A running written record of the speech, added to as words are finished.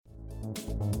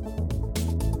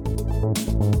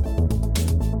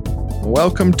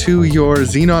Welcome to your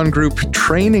Xenon Group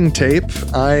training tape.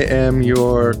 I am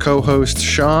your co-host,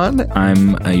 Sean.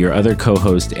 I'm your other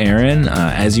co-host, Aaron.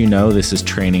 As you know, this is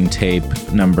training tape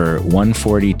number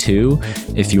 142.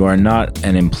 If you are not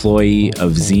an employee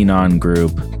of Xenon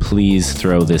Group, please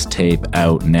throw this tape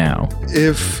out now.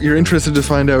 If you're interested to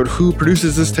find out who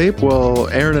produces this tape, well,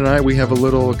 Aaron and I, we have a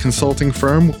little consulting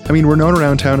firm. I mean, we're known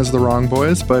around town as the Wrong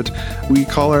Boys, but we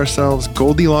call ourselves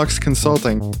Goldilocks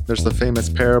Consulting. There's the famous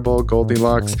parable,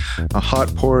 Goldilocks, a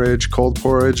hot porridge, cold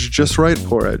porridge, just right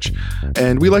porridge.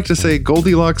 And we like to say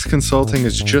Goldilocks Consulting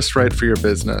is just right for your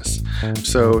business.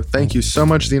 So thank you so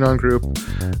much, Xenon Group.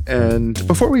 And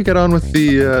before we get on with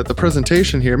the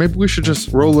presentation here, maybe we should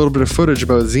just roll a little bit of footage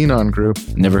about Xenon Group.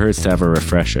 Never hurts to have a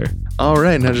refresher. All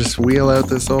right, now just wheel out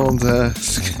this old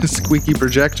squeaky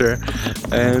projector,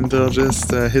 and I'll just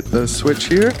hit the switch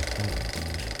here.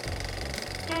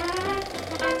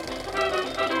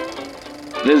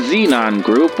 The Xenon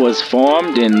Group was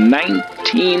formed in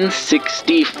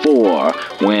 1964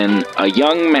 when a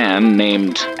young man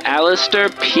named Alistair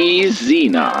P.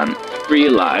 Xenon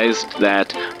realized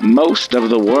that most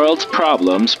of the world's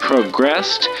problems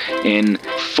progressed in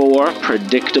 4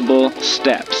 predictable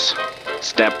steps.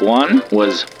 Step 1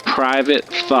 was private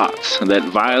thoughts that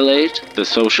violate the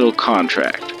social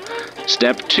contract.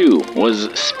 Step 2 was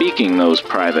speaking those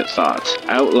private thoughts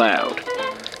out loud.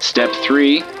 Step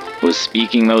 3 was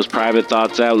speaking those private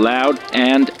thoughts out loud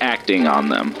and acting on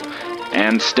them.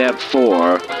 And step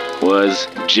 4 was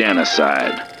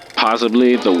genocide,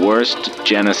 possibly the worst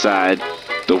genocide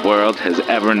the world has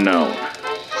ever known.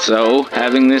 So,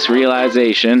 having this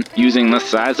realization, using the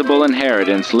sizable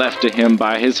inheritance left to him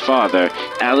by his father,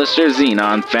 Alistair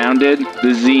Xenon founded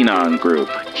the Xenon Group.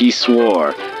 He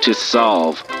swore to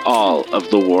solve all of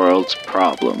the world's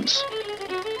problems.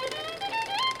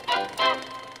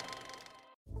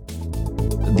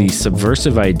 The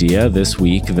subversive idea this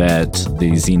week that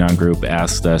the Xenon Group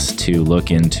asked us to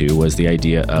look into was the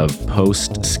idea of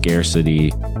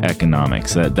post-scarcity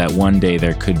economics, that one day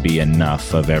there could be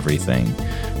enough of everything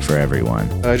for everyone.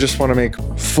 I just want to make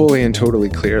fully and totally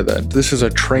clear that this is a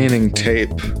training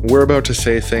tape. We're about to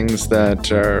say things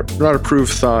that are not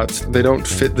approved thoughts. They don't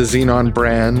fit the Xenon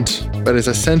brand, but it's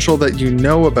essential that you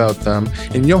know about them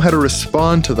and you know how to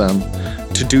respond to them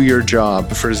to do your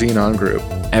job for Xenon Group.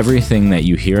 Everything that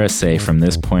you hear us say from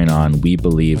this point on, we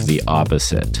believe the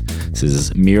opposite. This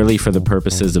is merely for the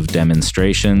purposes of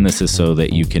demonstration. This is so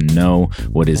that you can know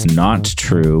what is not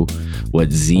true, what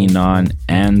Xenon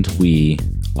and we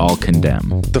all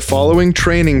condemn. The following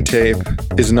training tape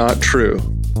is not true.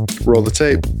 Roll the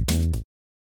tape.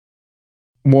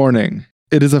 Warning.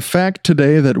 It is a fact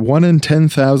today that 1 in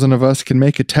 10,000 of us can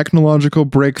make a technological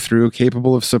breakthrough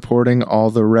capable of supporting all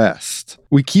the rest.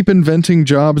 We keep inventing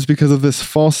jobs because of this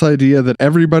false idea that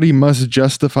everybody must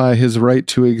justify his right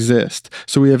to exist.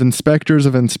 So we have inspectors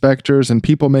of inspectors and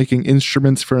people making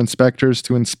instruments for inspectors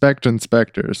to inspect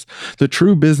inspectors. The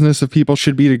true business of people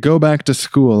should be to go back to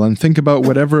school and think about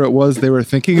whatever it was they were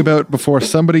thinking about before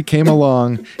somebody came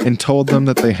along and told them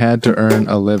that they had to earn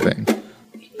a living.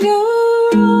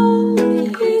 You're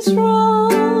wrong, he's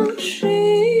wrong,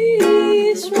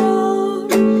 she's wrong,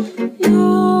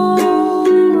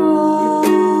 you're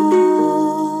wrong,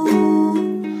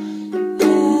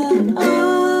 and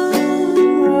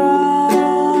I'm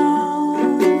wrong.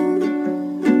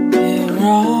 We're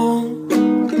wrong,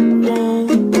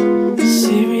 wrong,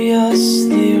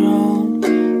 seriously wrong.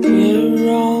 We're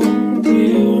wrong,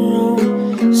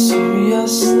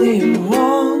 seriously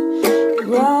wrong,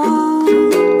 wrong.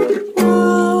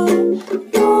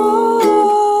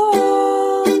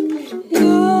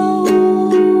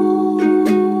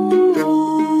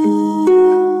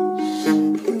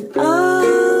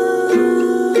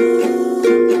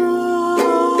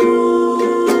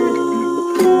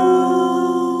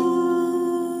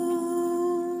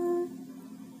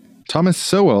 Thomas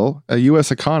Sowell, a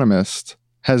U.S. economist,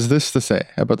 has this to say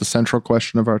about the central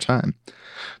question of our time.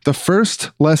 The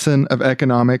first lesson of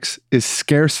economics is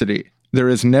scarcity. There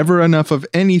is never enough of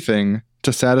anything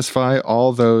to satisfy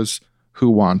all those who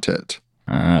want it.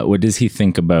 What does he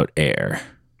think about air?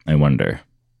 I wonder.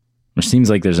 It seems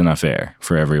like there's enough air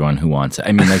for everyone who wants it.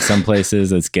 I mean, like some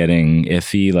places it's getting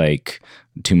iffy, like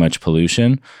too much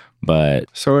pollution. But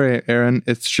sorry, Aaron,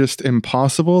 it's just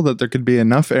impossible that there could be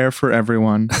enough air for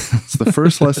everyone. It's the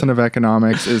first lesson of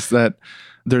economics is that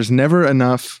there's never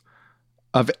enough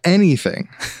of anything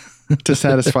to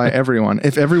satisfy everyone.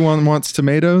 If everyone wants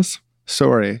tomatoes,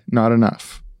 sorry, not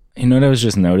enough. You know what I was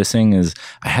just noticing is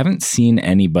I haven't seen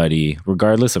anybody,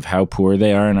 regardless of how poor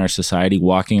they are in our society,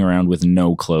 walking around with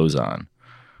no clothes on.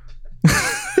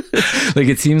 Like,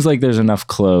 it seems like there's enough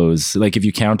clothes. Like, if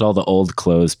you count all the old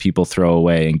clothes people throw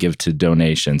away and give to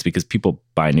donations, because people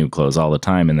buy new clothes all the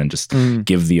time and then just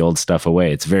give the old stuff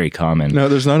away. It's very common. No,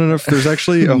 there's not enough. There's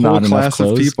actually a whole class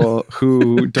of people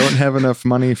who don't have enough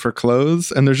money for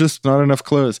clothes, and there's just not enough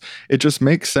clothes. It just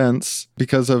makes sense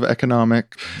because of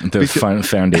economic. The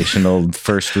foundational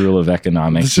first rule of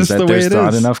economics is that there's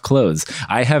not enough clothes.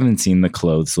 I haven't seen the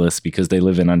clothes list because they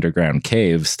live in underground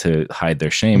caves to hide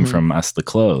their shame from us, the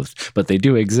clothed, but they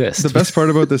do exist. The best part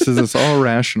about this is it's all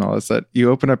rational. It's that you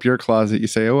open up your closet, you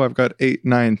say, oh, I've got 8,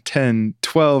 9, 10,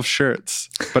 12 shirts,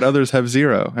 but others have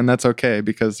 0. And that's okay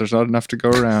because there's not enough to go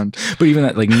around. But even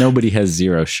that, like, nobody has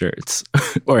 0 shirts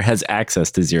or has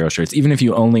access to 0 shirts. Even if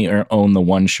you only own the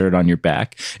one shirt on your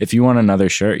back, if you want another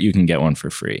shirt, you can get one for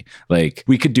free. Like,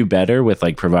 we could do better with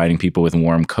like providing people with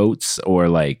warm coats or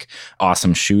like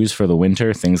awesome shoes for the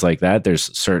winter, things like that.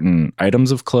 There's certain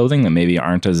items of clothing that maybe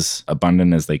aren't as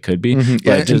abundant as they could be,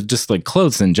 but just like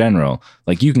clothes in general,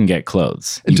 like you can get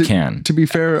clothes. You can. To be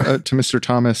fair to Mr.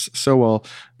 Thomas Sowell,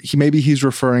 he's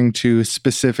referring to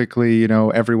specifically, you know,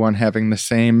 everyone having the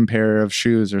same pair of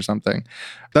shoes or something.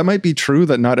 That might be true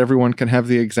that not everyone can have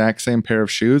the exact same pair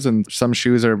of shoes, and some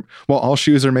shoes are, well, all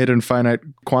shoes are made in finite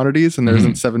quantities, and there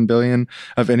isn't 7 billion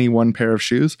of any one pair of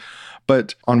shoes.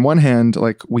 But on one hand,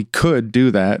 like, we could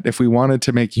do that if we wanted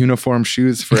to make uniform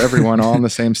shoes for everyone all in the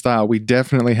same style. We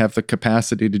definitely have the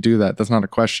capacity to do that. That's not a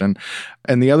question.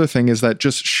 And the other thing is that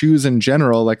just shoes in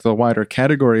general, like the wider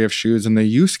category of shoes and the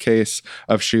use case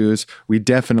of shoes, we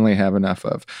definitely have enough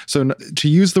of. So to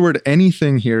use the word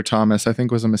anything here, Thomas, I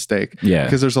think was a mistake. Yeah.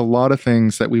 Because there's a lot of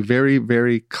things that we very,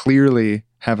 very clearly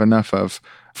have enough of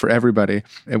for everybody,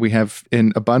 and we have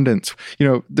in abundance. You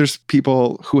know, there's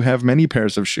people who have many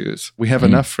pairs of shoes. We have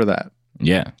enough for that.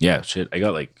 Yeah. Shit, I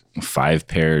got like 5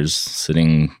 pairs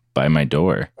sitting by my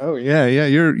door. Oh yeah.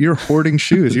 You're hoarding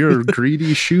shoes. You're a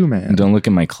greedy shoe man. Don't look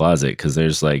in my closet because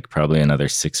there's like probably another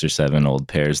 6 or 7 old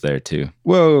pairs there too.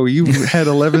 Whoa, you had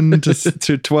 11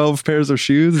 to 12 pairs of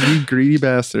shoes, you greedy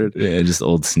bastard. Yeah, just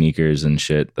old sneakers and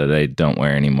shit that I don't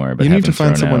wear anymore. But you need to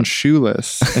find someone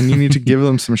shoeless, and you need to give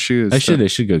them some shoes. I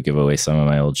should go give away some of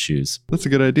my old shoes. That's a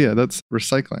good idea. That's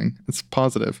recycling. It's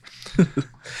positive.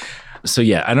 So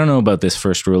yeah, I don't know about this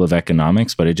first rule of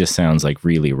economics, but it just sounds like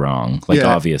really wrong, like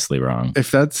obviously wrong. If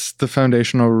that's the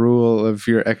foundational rule of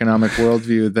your economic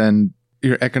worldview, then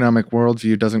your economic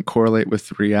worldview doesn't correlate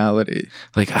with reality.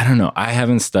 Like, I don't know. I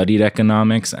haven't studied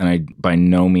economics, and I by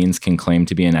no means can claim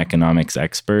to be an economics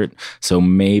expert. So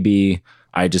maybe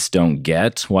I just don't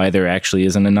get why there actually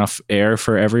isn't enough air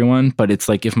for everyone. But it's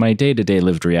like, if my day-to-day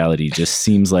lived reality just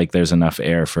seems like there's enough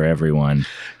air for everyone.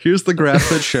 Here's the graph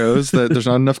that shows that there's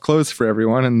not enough clothes for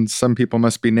everyone, and some people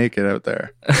must be naked out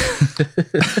there.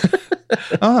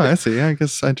 Oh, I see. I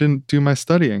guess I didn't do my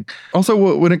studying. Also,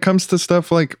 when it comes to stuff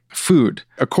like food,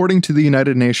 according to the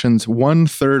United Nations,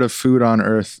 1/3 of food on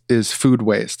Earth is food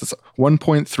waste. That's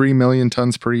 1.3 million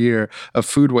tons per year of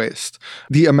food waste.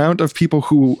 The amount of people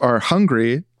who are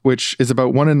hungry, which is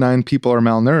about 1 in 9 people are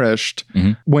malnourished,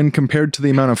 when compared to the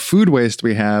amount of food waste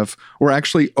we have, we're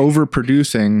actually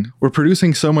overproducing. We're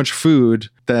producing so much food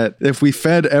that if we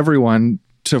fed everyone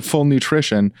to full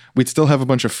nutrition, we'd still have a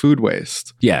bunch of food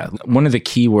waste. Yeah. One of the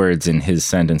key words in his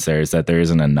sentence there is that there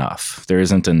isn't enough. There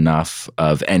isn't enough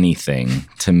of anything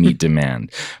to meet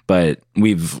demand. But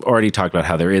we've already talked about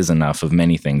how there is enough of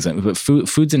many things. But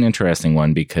food's an interesting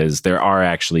one because there are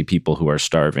actually people who are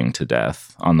starving to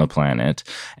death on the planet.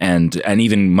 And an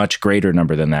even much greater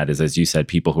number than that is, as you said,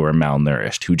 people who are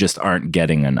malnourished, who just aren't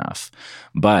getting enough.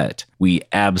 But we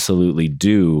absolutely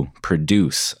do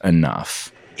produce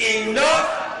enough.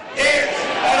 Enough is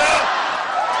enough!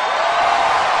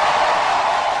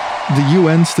 The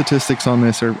UN statistics on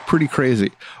this are pretty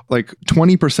crazy. Like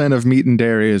 20% of meat and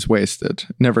dairy is wasted,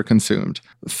 never consumed.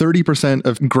 30%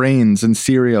 of grains and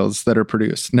cereals that are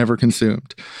produced, never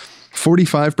consumed.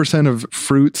 45% of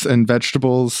fruits and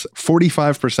vegetables,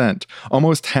 45%,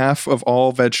 almost half of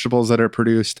all vegetables that are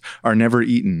produced are never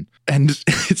eaten. And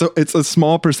it's a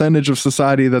small percentage of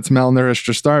society that's malnourished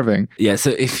or starving. Yeah, so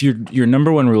if your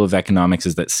number one rule of economics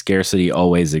is that scarcity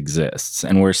always exists,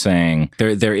 and we're saying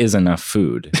there is enough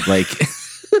food, like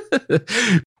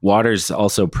water's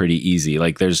also pretty easy.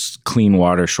 Like, there's clean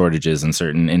water shortages in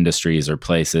certain industries or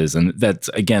places. And that's,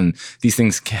 again, these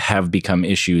things have become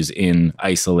issues in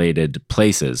isolated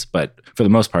places. But for the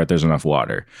most part, there's enough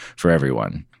water for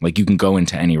everyone. Like, you can go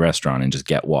into any restaurant and just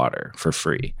get water for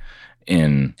free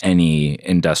in any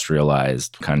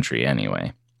industrialized country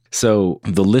anyway. So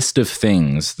the list of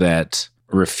things that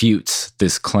refutes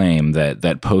this claim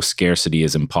that post-scarcity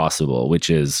is impossible, which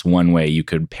is one way you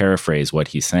could paraphrase what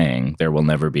he's saying. There will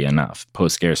never be enough.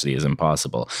 Post-scarcity is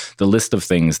impossible. The list of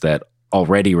things that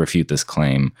already refute this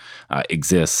claim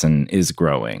exists and is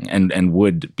growing and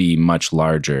would be much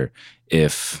larger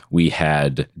if we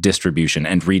had distribution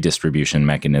and redistribution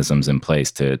mechanisms in place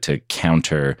to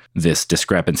counter this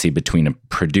discrepancy between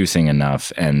producing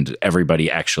enough and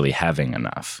everybody actually having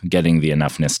enough, getting the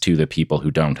enoughness to the people who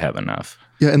don't have enough.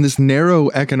 Yeah, and this narrow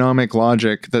economic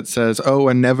logic that says, oh,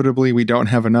 inevitably we don't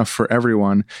have enough for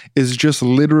everyone is just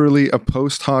literally a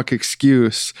post hoc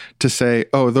excuse to say,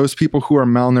 oh, those people who are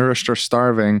malnourished or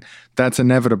starving, that's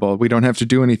inevitable. We don't have to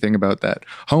do anything about that.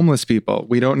 Homeless people,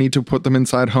 we don't need to put them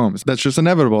inside homes. That's just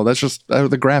inevitable. That's just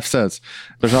the graph says.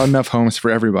 There's not enough homes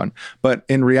for everyone. But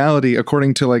in reality,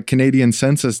 according to like Canadian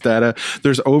census data,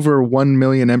 there's over 1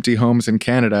 million empty homes in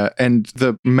Canada. And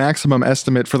the maximum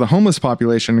estimate for the homeless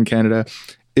population in Canada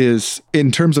is,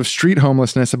 in terms of street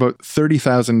homelessness, about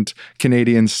 30,000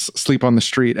 Canadians sleep on the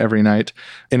street every night,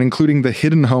 and including the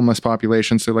hidden homeless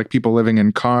population, so like people living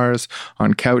in cars,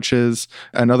 on couches,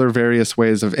 and other various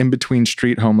ways of in-between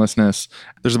street homelessness,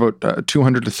 there's about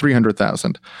 200 to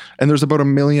 300,000. And there's about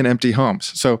 1 million empty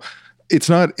homes. So it's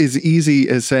not as easy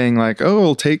as saying like, oh,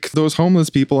 we'll take those homeless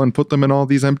people and put them in all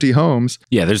these empty homes.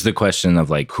 Yeah, there's the question of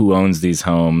like, who owns these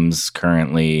homes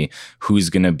currently? Who's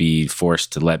going to be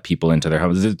forced to let people into their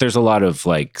homes? There's a lot of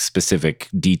like specific,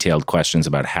 detailed questions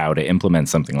about how to implement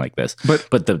something like this.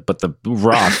 But the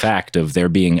raw fact of there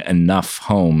being enough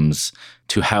homes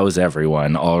to house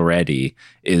everyone already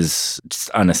is just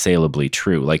unassailably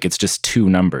true. Like, it's just two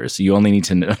numbers. You only need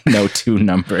to know two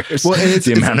numbers. Well, and it's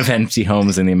the amount of empty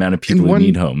homes and the amount of people who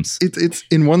need homes. It's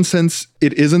in one sense,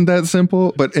 it isn't that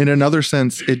simple, but in another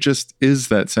sense, it just is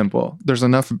that simple. There's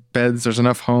enough beds, there's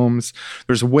enough homes.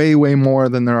 There's way, way more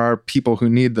than there are people who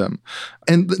need them.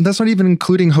 And that's not even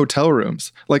including hotel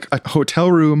rooms. Like, a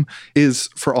hotel room is,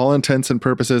 for all intents and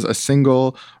purposes, a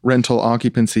single rental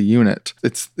occupancy unit.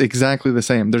 It's exactly the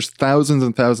same. There's thousands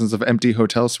and thousands of empty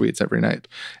hotel suites every night.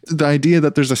 The idea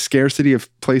that there's a scarcity of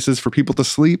places for people to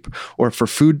sleep, or for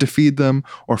food to feed them,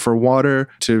 or for water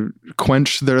to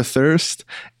quench their thirst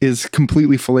is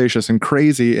completely fallacious and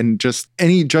crazy. And just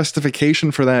any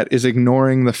justification for that is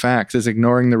ignoring the facts, is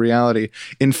ignoring the reality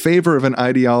in favor of an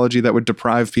ideology that would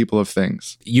deprive people of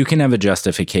things. You can have a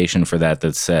justification for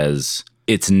that says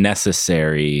it's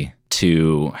necessary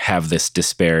to have this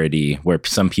disparity where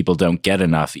some people don't get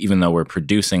enough, even though we're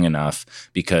producing enough,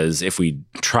 because if we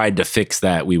tried to fix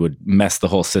that, we would mess the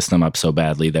whole system up so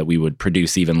badly that we would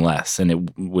produce even less, and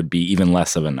it would be even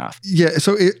less of enough. Yeah.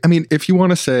 So, if you want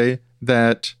to say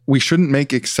that we shouldn't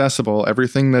make accessible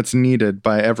everything that's needed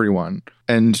by everyone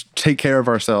and take care of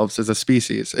ourselves as a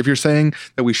species, if you're saying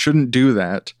that we shouldn't do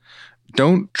that,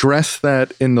 don't dress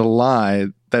that in the lie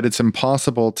that it's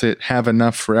impossible to have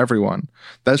enough for everyone.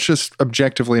 That's just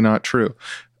objectively not true.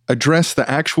 Address the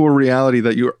actual reality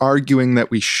that you're arguing that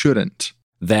we shouldn't.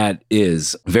 That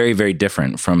is very, very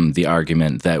different from the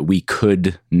argument that we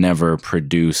could never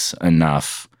produce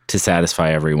enough to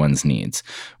satisfy everyone's needs,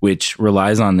 which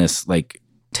relies on this like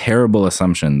terrible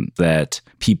assumption that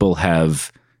people have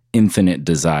infinite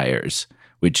desires,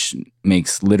 which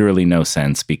makes literally no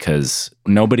sense because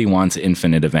nobody wants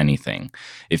infinite of anything.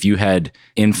 If you had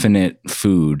infinite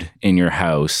food in your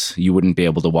house, you wouldn't be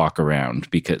able to walk around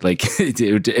because, like,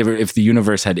 if the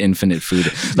universe had infinite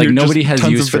food, like nobody has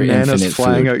use for infinite food. Tons of bananas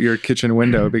flying out your kitchen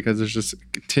window because there's just a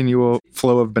continual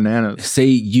flow of bananas. Say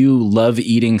you love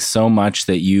eating so much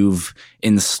that you've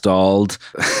installed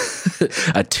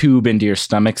a tube into your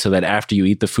stomach so that after you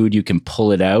eat the food, you can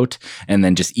pull it out and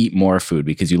then just eat more food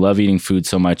because you love eating food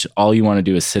so much. All you want to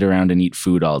do is sit around and eat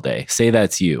food all day. Say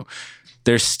that's you.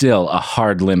 There's still a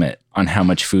hard limit on how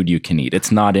much food you can eat.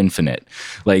 It's not infinite.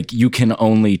 Like, you can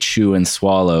only chew and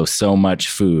swallow so much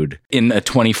food in a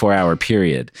 24-hour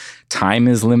period. Time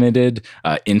is limited.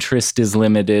 Interest is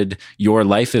limited. Your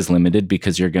life is limited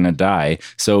because you're going to die.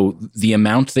 So the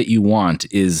amount that you want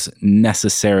is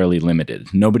necessarily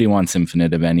limited. Nobody wants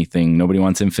infinite of anything. Nobody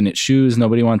wants infinite shoes.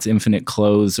 Nobody wants infinite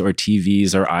clothes or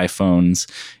TVs or iPhones.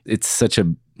 It's such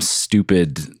a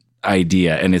stupid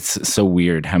idea, and it's so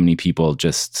weird how many people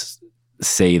just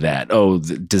say that, oh,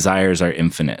 the desires are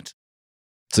infinite.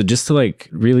 So just to like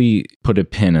really put a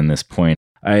pin in this point,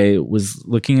 I was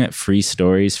looking at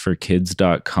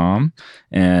freestoriesforkids.com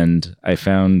and I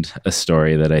found a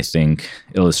story that I think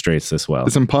illustrates this well.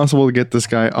 It's impossible to get this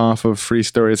guy off of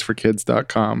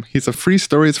freestoriesforkids.com. He's a Free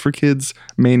Stories for Kids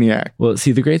maniac. Well,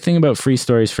 see, the great thing about Free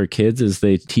Stories for Kids is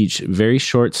they teach very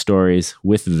short stories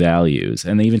with values,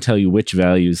 and they even tell you which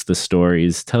values the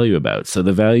stories tell you about. So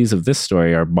the values of this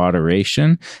story are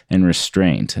moderation and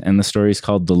restraint, and the story is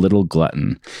called The Little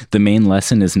Glutton. The main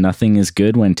lesson is nothing is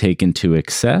good when taken to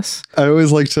excess. I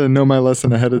always like to know my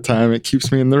lesson ahead of time. It keeps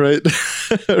me in the right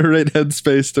right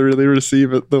headspace to really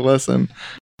receive it, the lesson.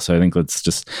 So I think let's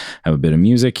just have a bit of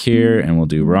music here and we'll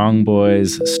do Wrong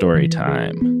Boys story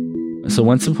time. So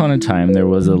once upon a time, there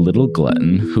was a little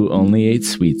glutton who only ate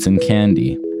sweets and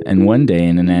candy. And one day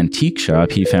in an antique shop,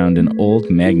 he found an old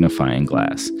magnifying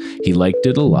glass. He liked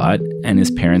it a lot, and his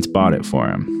parents bought it for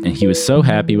him. And he was so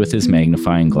happy with his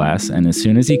magnifying glass, and as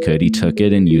soon as he could, he took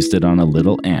it and used it on a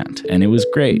little ant. And it was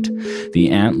great. The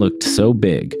ant looked so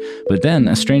big. But then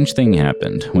a strange thing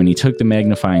happened. When he took the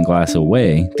magnifying glass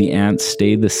away, the ant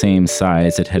stayed the same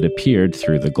size it had appeared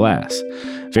through the glass.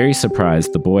 Very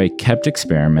surprised, the boy kept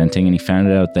experimenting and he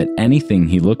found out that anything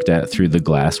he looked at through the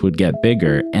glass would get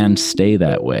bigger and stay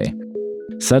that way.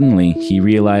 Suddenly, he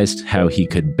realized how he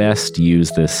could best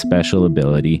use this special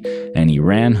ability, and he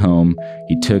ran home,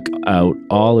 he took out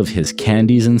all of his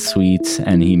candies and sweets,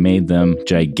 and he made them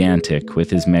gigantic with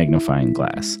his magnifying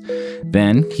glass.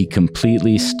 Then, he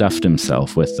completely stuffed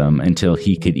himself with them until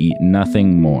he could eat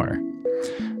nothing more.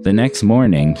 The next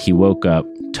morning, he woke up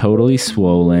totally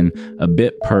swollen, a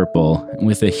bit purple,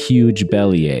 with a huge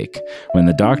bellyache. When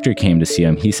the doctor came to see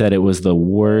him, he said it was the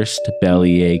worst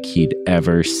bellyache he'd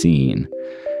ever seen.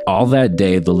 All that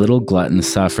day, the little glutton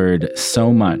suffered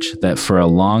so much that for a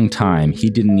long time, he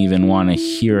didn't even want to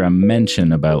hear a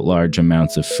mention about large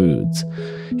amounts of foods.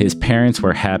 His parents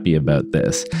were happy about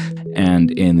this, and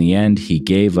in the end, he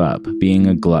gave up being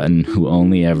a glutton who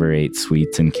only ever ate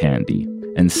sweets and candy.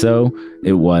 And so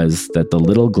it was that the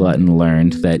little glutton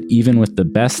learned that even with the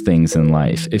best things in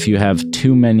life, if you have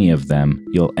too many of them,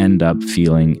 you'll end up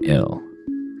feeling ill.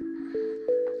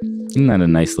 Isn't that a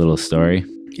nice little story?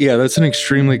 Yeah, that's an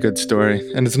extremely good story.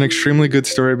 And it's an extremely good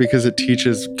story because it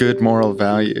teaches good moral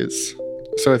values.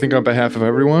 So I think on behalf of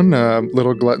everyone,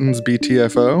 little gluttons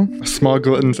BTFO, small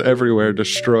gluttons everywhere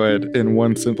destroyed in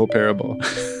one simple parable.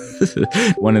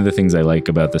 One of the things I like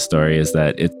about the story is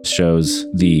that it shows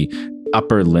the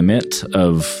upper limit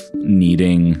of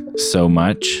needing so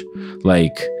much.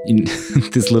 Like,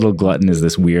 this little glutton is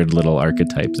this weird little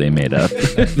archetype they made up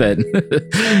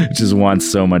that just wants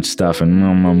so much stuff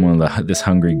and this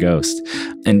hungry ghost.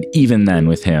 And even then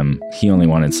with him, he only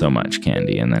wanted so much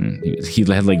candy. And then he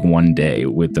had like one day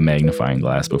with the magnifying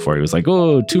glass before he was like,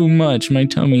 oh, too much, my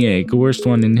tummy ache, worst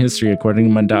one in history according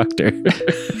to my doctor.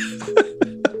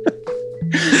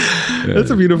 That's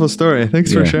a beautiful story.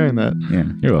 Thanks for sharing that.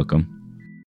 Yeah, you're welcome.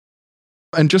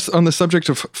 And just on the subject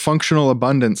of functional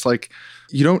abundance, like,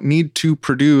 you don't need to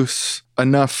produce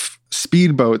enough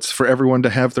speedboats for everyone to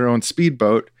have their own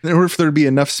speedboat. In order for there to be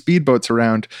enough speedboats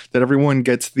around that everyone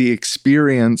gets the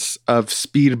experience of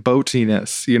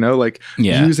speedboatiness, like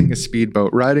using a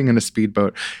speedboat, riding in a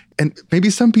speedboat. And maybe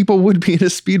some people would be in a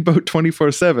speedboat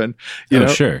 24/7,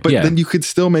 Sure. But then you could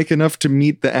still make enough to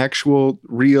meet the actual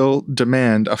real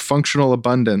demand, a functional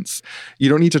abundance. You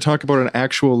don't need to talk about an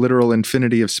actual literal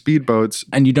infinity of speedboats.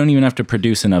 And you don't even have to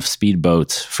produce enough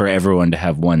speedboats for everyone to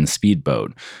have one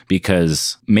speedboat,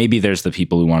 because maybe there's the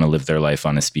people who want to live their life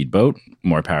on a speedboat,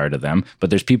 more power to them.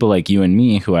 But there's people like you and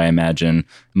me who I imagine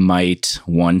might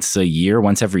once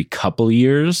every couple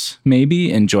years,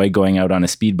 maybe enjoy going out on a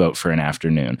speedboat for an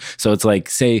afternoon. So it's like,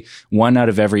 say, 1 out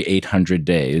of every 800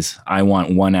 days, I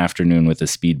want one afternoon with a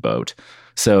speedboat.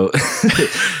 So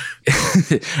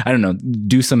I don't know,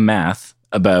 do some math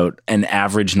about an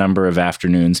average number of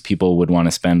afternoons people would want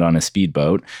to spend on a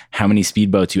speedboat, how many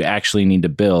speedboats you actually need to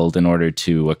build in order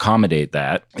to accommodate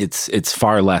that. It's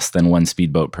far less than one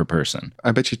speedboat per person.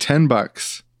 I bet you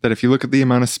 $10 that if you look at the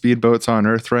amount of speedboats on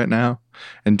Earth right now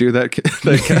and do that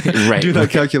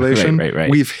calculation,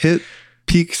 we've hit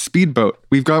peak speedboat.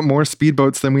 We've got more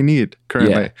speedboats than we need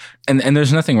currently. Yeah. And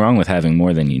there's nothing wrong with having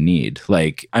more than you need.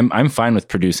 Like, I'm fine with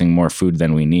producing more food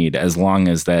than we need, as long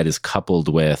as that is coupled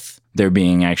with there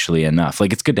being actually enough.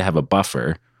 Like, it's good to have a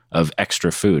buffer of extra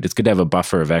food. It's good to have a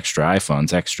buffer of extra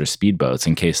iPhones, extra speedboats,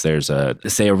 in case there's a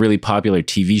really popular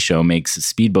TV show makes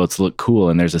speedboats look cool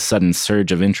and there's a sudden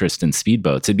surge of interest in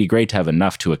speedboats. It'd be great to have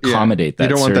enough to accommodate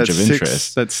that surge of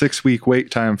interest. That 6-week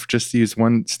wait time for just to use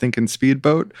one stinking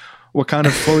speedboat. What kind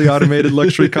of fully automated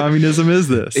luxury communism is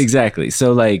this? Exactly.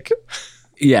 So, like,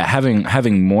 Yeah,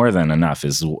 having more than enough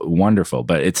is wonderful,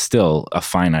 but it's still a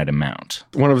finite amount.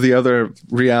 One of the other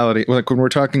reality, like when we're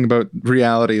talking about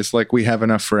realities, like we have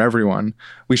enough for everyone,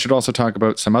 we should also talk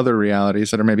about some other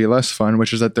realities that are maybe less fun,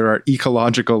 which is that there are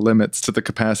ecological limits to the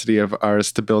capacity of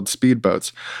ours to build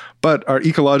speedboats. But our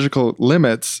ecological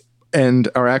limits and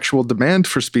our actual demand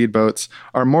for speedboats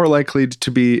are more likely to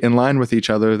be in line with each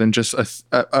other than just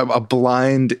a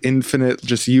blind, infinite,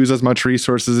 just use as much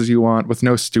resources as you want with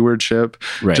no stewardship.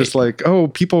 Right. Just like, oh,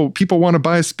 people want to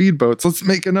buy speedboats. Let's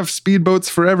make enough speedboats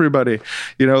for everybody.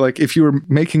 You know, like if you were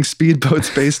making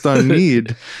speedboats based on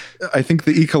need, I think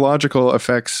the ecological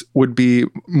effects would be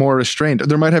more restrained.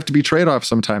 There might have to be trade-offs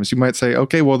sometimes. You might say,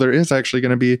 okay, well, there is actually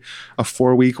going to be a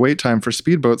 4-week wait time for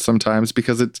speedboats sometimes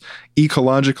because it's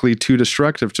ecologically too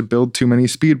destructive to build too many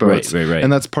speedboats. Right.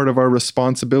 And that's part of our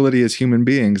responsibility as human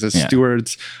beings, as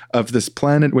stewards of this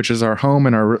planet, which is our home,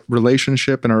 and our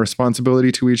relationship and our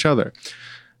responsibility to each other.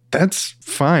 That's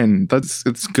fine.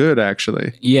 It's good,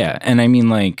 actually. Yeah. And I mean,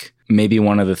 like, maybe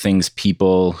one of the things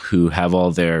people who have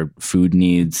all their food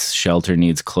needs, shelter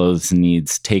needs, clothes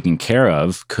needs taken care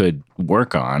of could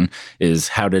work on is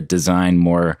how to design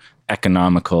more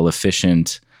economical,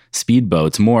 efficient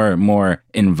speedboats, more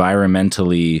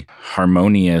environmentally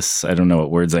harmonious, I don't know what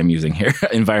words I'm using here,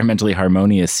 environmentally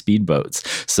harmonious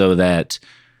speedboats, so that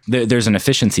there's an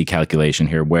efficiency calculation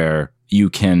here where you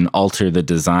can alter the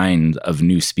design of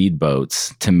new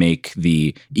speedboats to make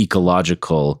the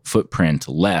ecological footprint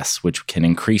less, which can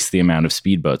increase the amount of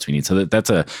speedboats we need. So that's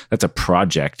a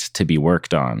project to be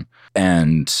worked on.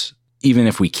 And even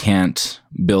if we can't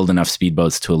build enough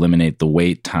speedboats to eliminate the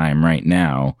wait time right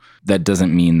now, that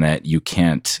doesn't mean that you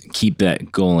can't keep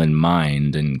that goal in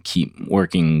mind and keep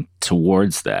working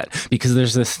towards that. Because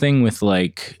there's this thing with,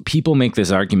 like, people make this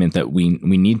argument that we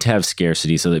need to have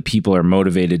scarcity so that people are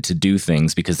motivated to do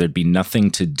things, because there'd be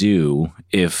nothing to do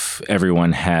if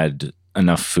everyone had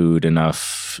enough food,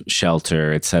 enough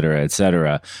shelter, et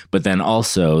cetera, but then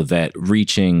also that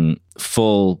reaching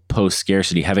full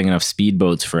post-scarcity, having enough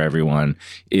speedboats for everyone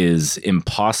is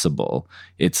impossible.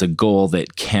 It's a goal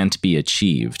that can't be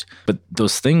achieved. But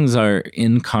those things are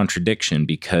in contradiction,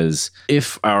 because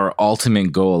if our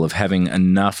ultimate goal of having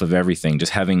enough of everything,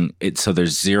 just having it so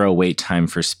there's zero wait time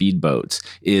for speedboats,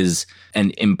 is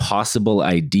an impossible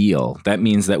ideal, that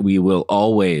means that we will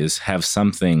always have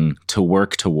something to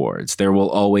work towards. There will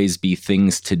always be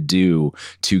things to do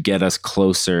to get us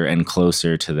closer and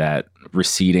closer to that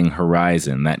receding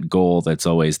horizon, that goal that's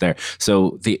always there.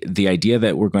 So the idea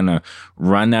that we're going to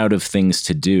run out of things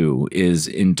to do is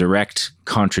in direct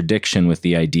contradiction with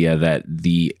the idea that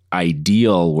the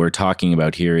ideal we're talking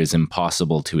about here is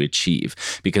impossible to achieve.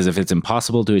 Because if it's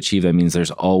impossible to achieve, that means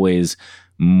there's always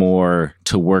more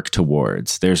to work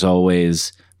towards. There's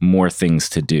always more things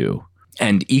to do.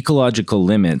 And ecological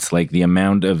limits, like the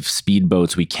amount of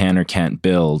speedboats we can or can't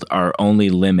build, are only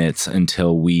limits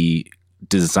until we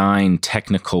design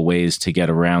technical ways to get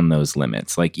around those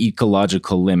limits. Like,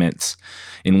 ecological limits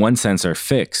in one sense are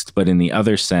fixed, but in the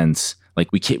other sense,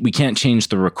 like, we can't change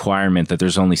the requirement that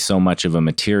there's only so much of a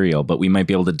material, but we might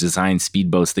be able to design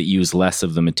speedboats that use less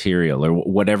of the material, or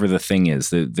whatever the thing is.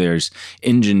 There's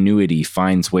ingenuity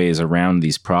finds ways around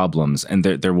these problems, and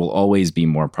there will always be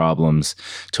more problems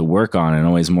to work on and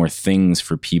always more things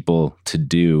for people to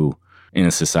do in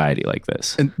a society like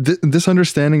this. And this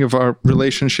understanding of our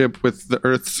relationship with the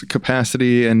Earth's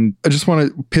capacity, and I just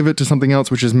want to pivot to something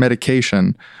else, which is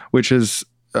medication, which is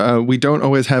we don't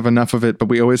always have enough of it, but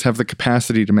we always have the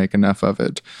capacity to make enough of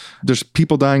it. There's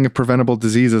people dying of preventable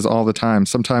diseases all the time,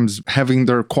 sometimes having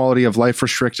their quality of life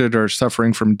restricted or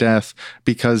suffering from death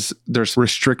because there's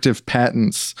restrictive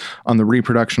patents on the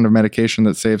reproduction of medication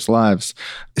that saves lives.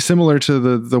 Similar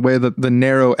to the way that the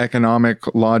narrow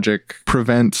economic logic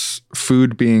prevents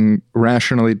food being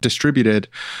rationally distributed,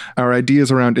 our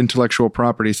ideas around intellectual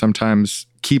property sometimes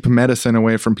keep medicine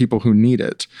away from people who need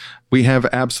it. We have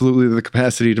absolutely the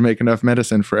capacity to make enough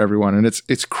medicine for everyone. And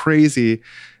it's crazy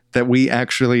that we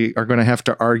actually are going to have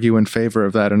to argue in favor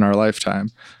of that in our lifetime.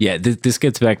 Yeah, this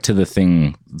gets back to the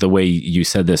thing, the way you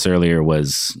said this earlier,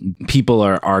 was people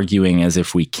are arguing as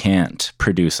if we can't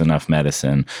produce enough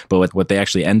medicine, but what they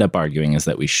actually end up arguing is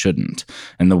that we shouldn't.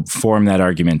 And the form that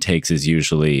argument takes is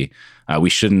usually we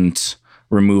shouldn't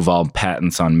remove all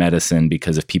patents on medicine,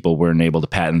 because if people weren't able to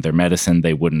patent their medicine,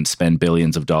 they wouldn't spend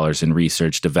billions of dollars in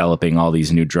research developing all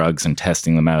these new drugs and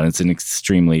testing them out. It's an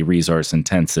extremely resource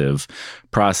intensive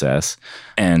process.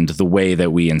 And the way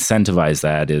that we incentivize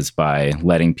that is by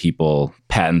letting people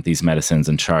patent these medicines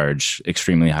and charge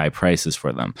extremely high prices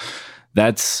for them.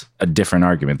 That's a different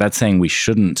argument. That's saying we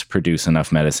shouldn't produce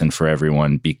enough medicine for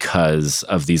everyone because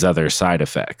of these other side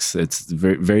effects. It's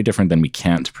very, very different than we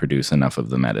can't produce enough of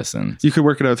the medicine. You could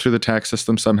work it out through the tax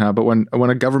system somehow, but when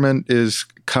a government is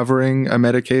covering a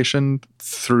medication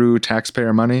through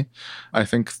taxpayer money, I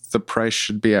think the price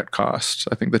should be at cost.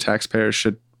 I think the taxpayers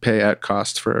should pay at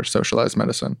cost for socialized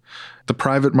medicine. The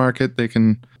private market, they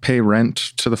can pay rent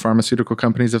to the pharmaceutical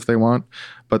companies if they want,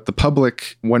 but the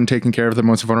public, when taking care of the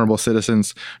most vulnerable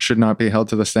citizens, should not be held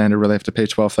to the standard where they have to pay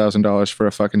 $12,000 for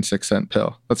a fucking 6-cent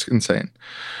pill. That's insane.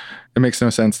 It makes no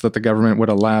sense that the government would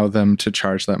allow them to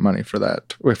charge that money for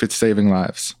that if it's saving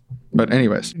lives. But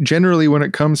anyways, generally when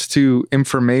it comes to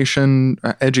information,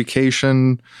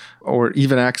 education, or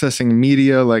even accessing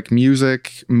media like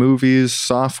music, movies,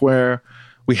 software,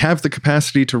 we have the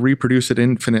capacity to reproduce it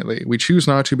infinitely. We choose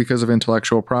not to because of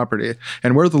intellectual property.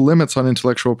 And where the limits on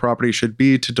intellectual property should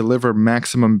be to deliver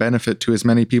maximum benefit to as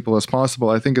many people as possible,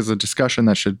 I think is a discussion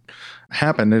that should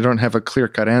happen. I don't have a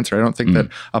clear-cut answer. I don't think that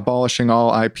abolishing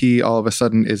all IP all of a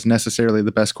sudden is necessarily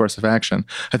the best course of action.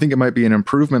 I think it might be an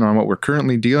improvement on what we're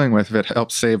currently dealing with if it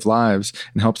helps save lives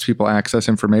and helps people access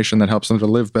information that helps them to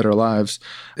live better lives.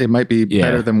 It might be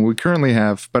better than what we currently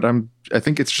have, but I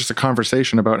think it's just a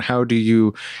conversation about how do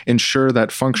you ensure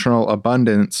that functional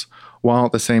abundance while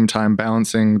at the same time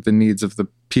balancing the needs of the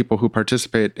people who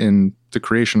participate in the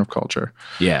creation of culture.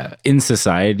 Yeah. In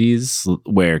societies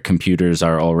where computers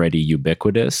are already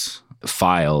ubiquitous,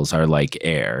 files are like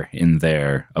air in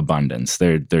their abundance.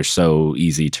 They're so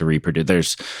easy to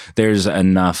reproduce. There's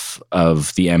enough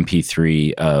of the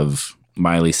MP3 of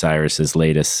Miley Cyrus's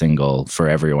latest single for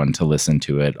everyone to listen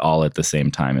to it all at the same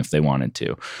time if they wanted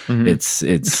to. Mm-hmm.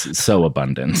 It's so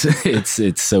abundant.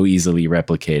 It's so easily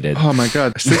replicated. Oh my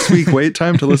God. 6-week wait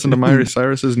time to listen to Miley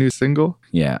Cyrus's new single?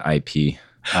 Yeah, IP.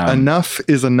 Enough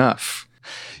is enough.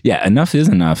 Yeah, enough is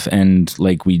enough. And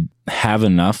like we have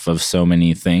enough of so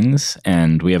many things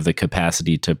and we have the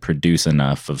capacity to produce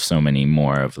enough of so many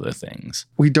more of the things.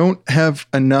 We don't have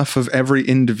enough of every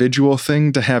individual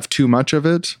thing to have too much of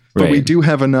it, but we do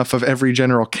have enough of every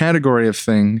general category of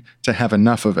thing to have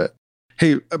enough of it.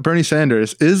 Hey, Bernie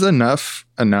Sanders, is enough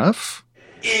enough?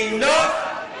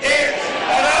 Enough is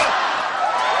enough!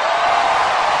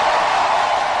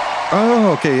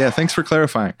 Oh, okay. Yeah, thanks for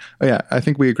clarifying. Oh, yeah, I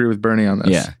think we agree with Bernie on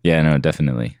this. Yeah, no,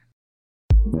 definitely.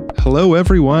 Hello,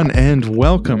 everyone, and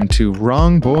welcome to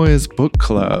Wrong Boys Book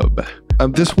Club.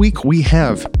 This week we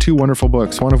have 2 wonderful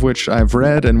books, one of which I've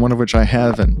read and one of which I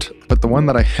haven't. But the one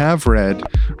that I have read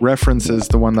references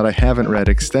the one that I haven't read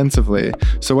extensively.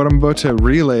 So what I'm about to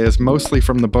relay is mostly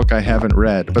from the book I haven't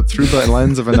read, but through the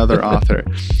lens of another author.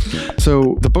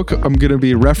 So the book I'm going to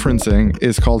be referencing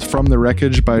is called From the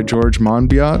Wreckage by George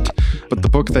Monbiot. But the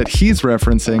book that he's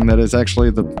referencing, that is actually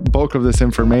the bulk of this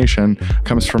information,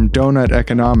 comes from Donut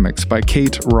Economics by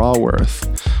Kate Raworth.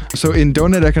 So in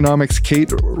Donut Economics, Kate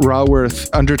Raworth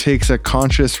undertakes a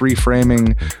conscious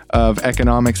reframing of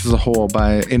economics as a whole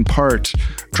by, in part,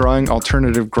 drawing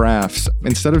alternative graphs.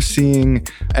 Instead of seeing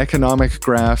economic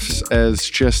graphs as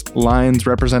just lines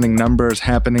representing numbers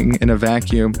happening in a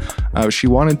vacuum, she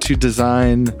wanted to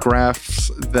design graphs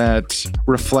that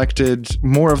reflected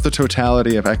more of the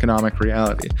totality of economic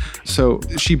reality. So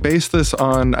she based this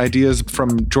on ideas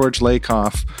from George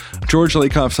Lakoff. George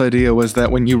Lakoff's idea was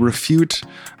that when you refute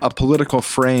a political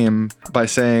frame by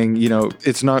saying,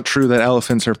 it's not true that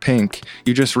elephants are pink,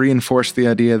 you just reinforce the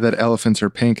idea that elephants are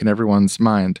pink in everyone's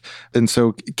mind. And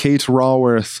so Kate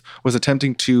Raworth was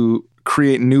attempting to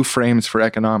create new frames for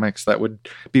economics that would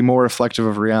be more reflective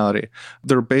of reality.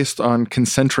 They're based on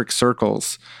concentric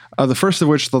circles. The first of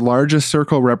which, the largest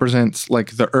circle, represents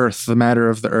like the earth, the matter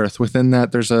of the earth. Within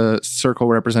that, there's a circle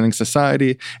representing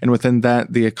society, and within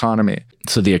that, the economy.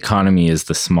 So the economy is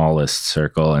the smallest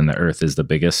circle and the earth is the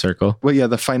biggest circle? Well, yeah,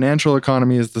 the financial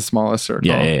economy is the smallest circle.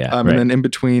 Yeah. And then in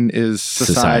between is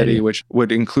society, which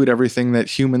would include everything that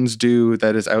humans do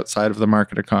that is outside of the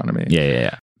market economy.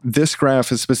 Yeah. This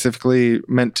graph is specifically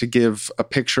meant to give a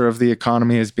picture of the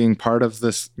economy as being part of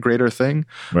this greater thing,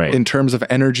 right, in terms of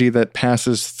energy that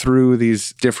passes through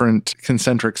these different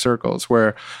concentric circles,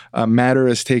 where matter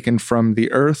is taken from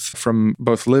the earth, from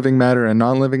both living matter and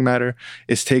non-living matter,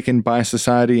 is taken by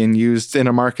society and used in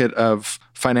a market of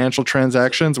financial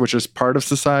transactions, which is part of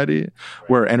society,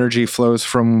 where energy flows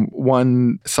from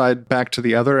one side back to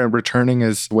the other and returning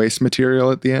as waste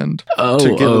material at the end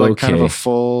to give like kind of a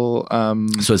full...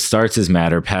 so it starts as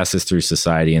matter, passes through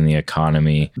society and the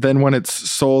economy. Then when it's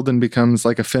sold and becomes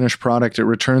like a finished product, it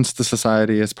returns to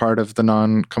society as part of the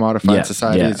non-commodified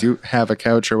society. As you have a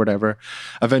couch or whatever,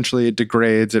 eventually it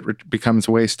degrades, it becomes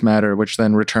waste matter, which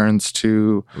then returns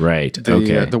to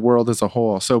the world as a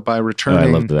whole. So by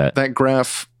returning, I love that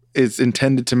graph is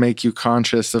intended to make you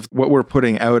conscious of what we're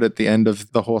putting out at the end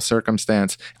of the whole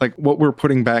circumstance. Like what we're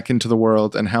putting back into the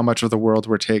world and how much of the world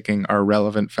we're taking are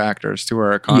relevant factors to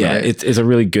our economy. Yeah, it's a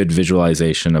really good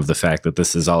visualization of the fact that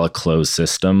this is all a closed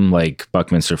system. Like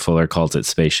Buckminster Fuller calls it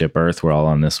Spaceship Earth. We're all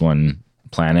on this one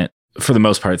planet. For the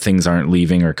most part, things aren't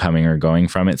leaving or coming or going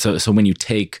from it. So when you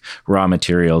take raw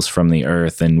materials from the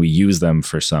earth and we use them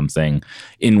for something,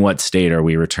 in what state are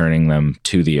we returning them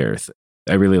to the earth?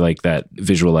 I really like that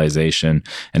visualization,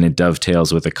 and it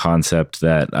dovetails with a concept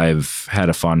that I've had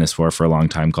a fondness for a long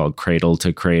time called cradle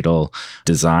to cradle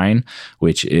design,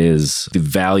 which is the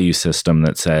value system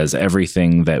that says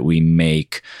everything that we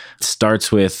make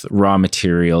starts with raw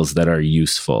materials that are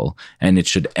useful, and it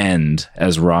should end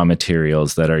as raw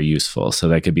materials that are useful. So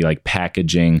that could be like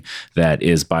packaging that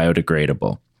is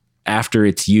biodegradable. After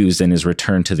it's used and is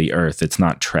returned to the earth, it's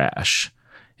not trash.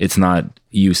 It's not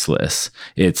useless.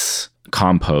 It's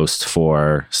compost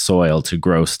for soil to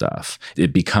grow stuff.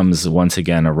 It becomes once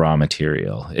again a raw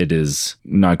material. It is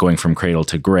not going from cradle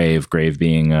to grave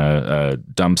being a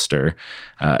dumpster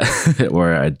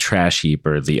or a trash heap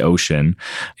or the ocean.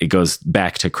 It goes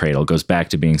back to cradle, goes back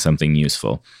to being something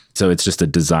useful. So it's just a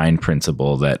design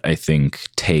principle that I think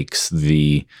takes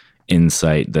the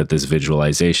insight that this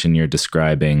visualization you're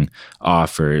describing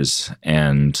offers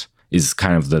and is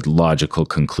kind of the logical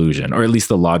conclusion, or at least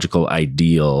the logical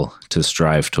ideal to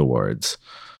strive towards.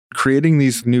 Creating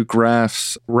these new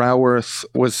graphs, Raworth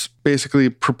was basically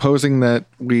proposing that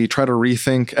we try to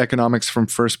rethink economics from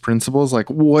first principles. Like,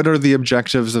 what are the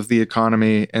objectives of the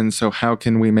economy? And so how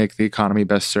can we make the economy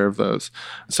best serve those?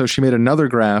 So she made another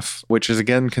graph, which is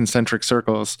again concentric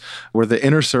circles, where the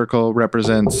inner circle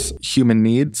represents human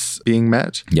needs being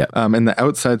met. And the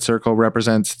outside circle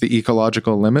represents the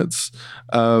ecological limits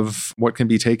of what can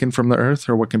be taken from the earth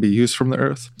or what can be used from the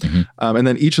earth. And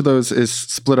then each of those is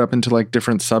split up into like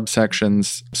different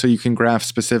subsections. So you can graph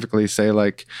specifically, say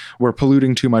like, we're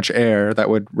polluting too much air. That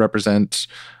would represent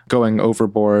going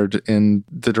overboard in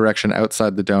the direction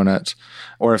outside the donut.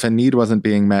 Or if a need wasn't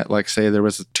being met, like say there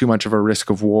was too much of a risk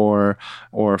of war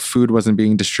or food wasn't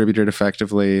being distributed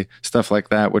effectively, stuff like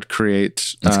that would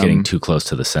create... It's getting too close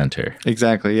to the center.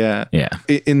 Exactly, yeah.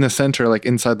 In the center, like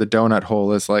inside the donut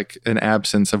hole is like an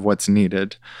absence of what's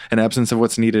needed. An absence of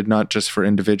what's needed not just for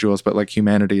individuals, but like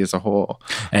humanity as a whole.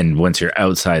 And once you're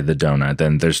outside the donut,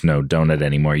 then there's no donut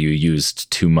anymore. You used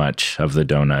too much of the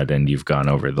donut and you've gone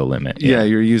over the limit. Yeah,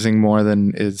 you're using more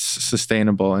than is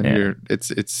sustainable, and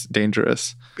it's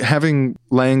dangerous. Having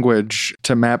language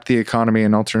to map the economy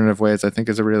in alternative ways, I think,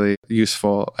 is a really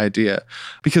useful idea,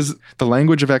 because the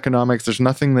language of economics, there's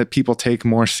nothing that people take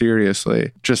more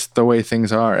seriously, just the way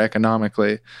things are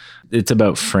economically. It's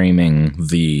about framing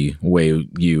the way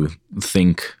you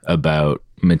think about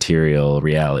material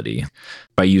reality.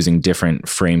 By using different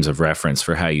frames of reference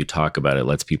for how you talk about it,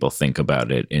 lets people think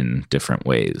about it in different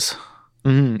ways.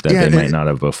 That they might not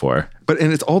have before.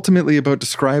 And it's ultimately about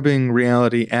describing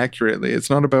reality accurately.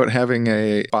 It's not about having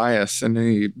a bias in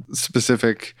any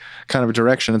specific kind of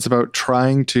direction. It's about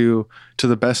trying to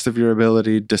the best of your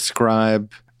ability,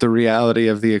 describe the reality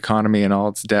of the economy and all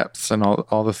its depths and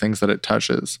all the things that it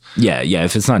touches. Yeah.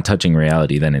 If it's not touching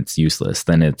reality, then it's useless.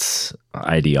 Then it's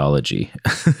ideology.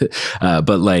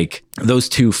 But like those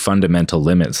two fundamental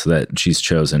limits that she's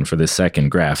chosen for the second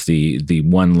graph, the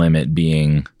one limit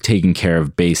being taking care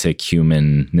of basic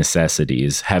human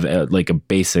necessities, have like a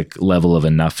basic level of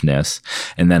enoughness.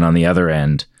 And then on the other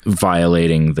end,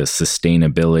 violating the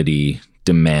sustainability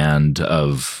demand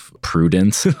of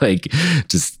prudence, like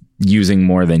just using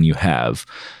more than you have,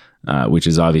 which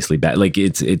is obviously bad. Like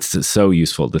it's so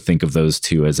useful to think of those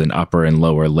two as an upper and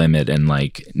lower limit, and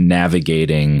like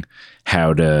navigating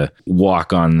how to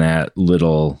walk on that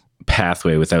little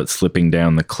pathway without slipping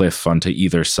down the cliff onto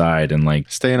either side, and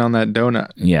like staying on that donut.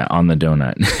 Yeah, on the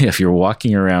donut. If you're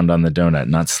walking around on the donut,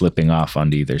 not slipping off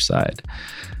onto either side.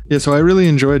 Yeah, so I really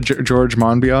enjoyed George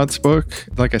Monbiot's book.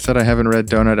 Like I said, I haven't read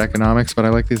Donut Economics, but I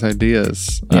like these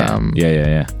ideas.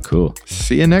 Yeah. Cool.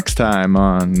 See you next time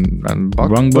on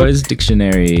Wrong Boys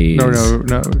Dictionary. No,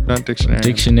 not dictionary.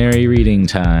 Dictionary reading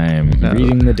time. No.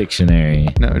 Reading the dictionary.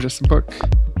 No, just a book.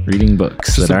 Reading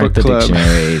books Just that a aren't book the club.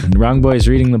 dictionary. Wrong boys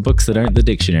reading the books that aren't the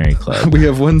dictionary club. We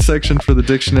have one section for the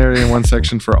dictionary and one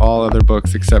section for all other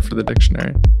books except for the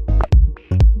dictionary.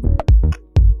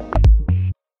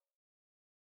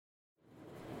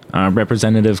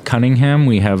 Representative Cunningham,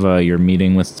 we have your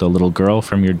meeting with the little girl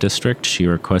from your district. She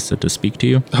requested to speak to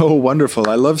you. Oh, wonderful.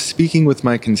 I love speaking with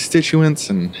my constituents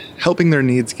and helping their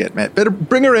needs get met. Better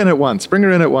bring her in at once. Bring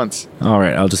her in at once. All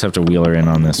right, I'll just have to wheel her in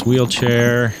on this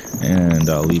wheelchair, and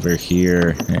I'll leave her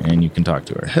here, and you can talk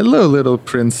to her. Hello, little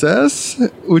princess.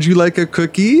 Would you like a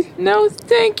cookie? No,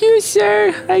 thank you,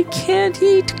 sir. I can't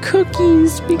eat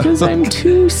cookies because I'm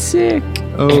too sick.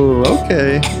 Oh,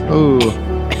 okay. Oh.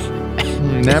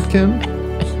 Napkin?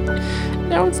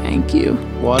 No, thank you.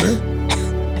 Water?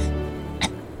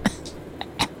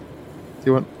 Do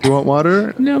you want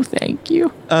water? No, thank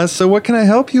you. So what can I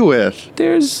help you with?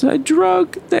 There's a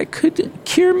drug that could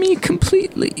cure me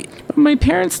completely. But my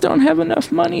parents don't have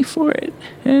enough money for it,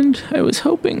 and I was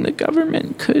hoping the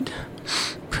government could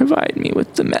provide me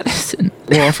with the medicine.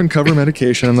 We'll often cover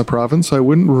medication in the province, so I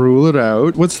wouldn't rule it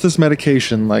out. What's this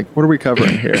medication like? What are we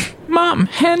covering here? Mom,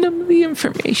 hand him the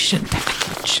information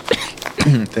package.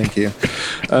 Thank you.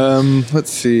 Let's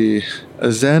see.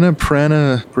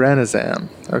 Azanapranazan.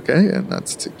 Okay, and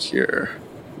that's to cure.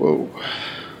 Whoa.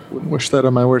 Wouldn't wish that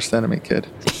on my worst enemy, kid.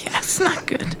 Yeah, it's not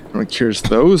good. It cures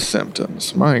those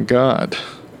symptoms. My God.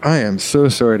 I am so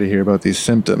sorry to hear about these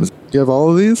symptoms. Do you have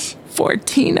all of these?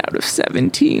 14 out of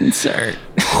 17, sir.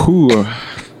 Whew.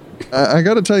 I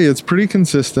gotta tell you, it's pretty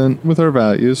consistent with our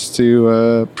values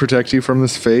to protect you from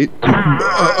this fate.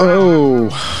 Oh.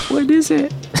 What is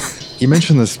it? You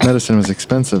mentioned this medicine was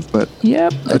expensive, but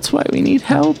Yep, that's why we need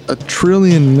help. $1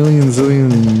 trillion, million,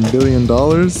 zillion, billion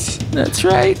dollars? That's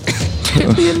right.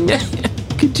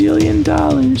 Gajillion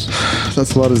dollars.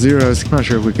 That's a lot of zeros. I'm not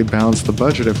sure if we could balance the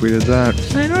budget if we did that.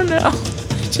 I don't know. I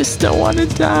just don't want to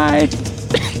die.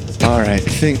 All right,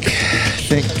 think.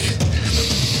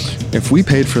 If we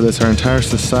paid for this, our entire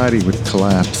society would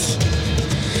collapse.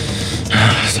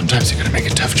 Sometimes you gotta make a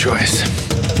tough choice.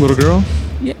 Little girl,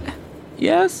 Yeah.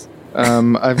 Yes?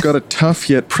 I've got a tough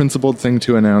yet principled thing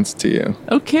to announce to you.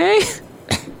 Okay.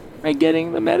 Am I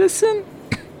getting the medicine?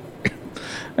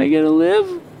 I get to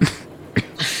live?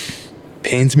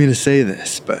 Pains me to say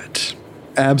this, but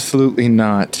absolutely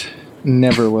not.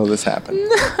 Never will this happen.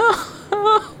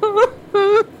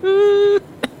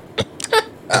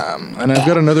 And I've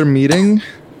got another meeting.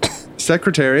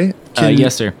 Secretary,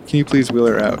 Yes, sir. Can you please wheel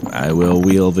her out? I will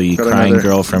wheel the Got crying another.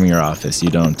 girl from your office. You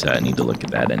don't need to look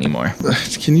at that anymore.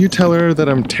 Can you tell her that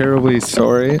I'm terribly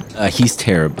sorry? He's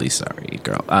terribly sorry,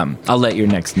 girl. I'll let your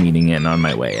next meeting in on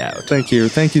my way out. Thank you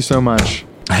so much.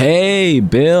 Hey,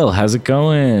 Bill, how's it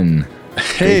going?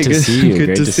 Hey, Great to see you. Good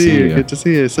Great to to see see you. you. Good to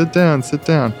see you. Sit down. So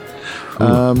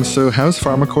how's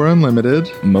Pharmacore Unlimited?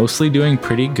 Mostly doing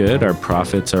pretty good. Our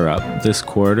profits are up this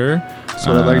quarter. That's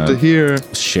what I'd like to hear.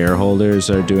 Shareholders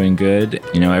are doing good.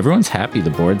 You know, everyone's happy. The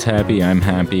board's happy. I'm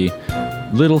happy.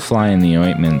 Little fly in the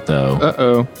ointment, though.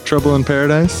 Uh-oh. Trouble in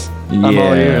paradise? I'm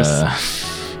all ears.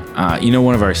 You know,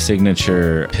 one of our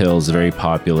signature pills, very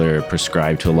popular,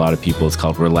 prescribed to a lot of people. It's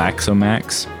called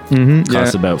Relaxomax. Mm-hmm.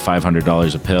 Costs about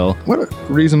 $500 a pill. What a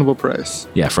reasonable price.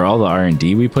 Yeah, for all the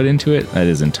R&D we put into it, that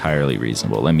is entirely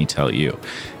reasonable, let me tell you.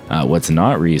 What's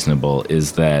not reasonable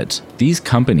is that these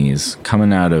companies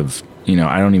coming out of, you know,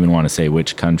 I don't even want to say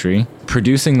which country,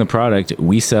 producing the product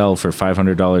we sell for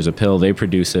 $500 a pill, they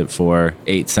produce it for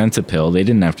 8 cents a pill. They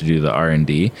didn't have to do the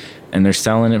R&D, and they're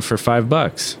selling it for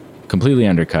 $5, completely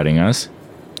undercutting us.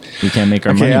 We can't make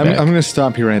our money I'm back. going to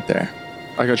stop you right there.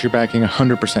 I got your backing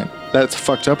 100%. That's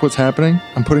fucked up what's happening.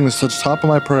 I'm putting this at the top of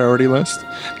my priority list.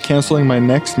 Canceling my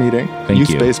next meeting. Thank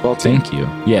Youth you. baseball team. Thank you.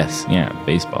 Yes, yeah,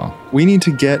 baseball. We need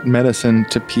to get medicine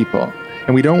to people.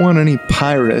 And we don't want any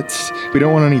pirates. We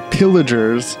don't want any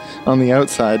pillagers on the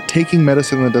outside taking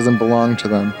medicine that doesn't belong to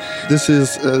them. This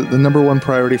is the number one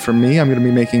priority for me. I'm going to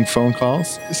be making phone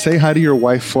calls. Say hi to your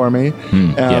wife for me.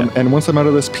 Yeah. And once I'm out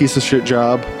of this piece of shit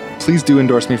job, please do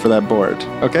endorse me for that board.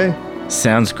 Okay?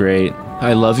 Sounds great.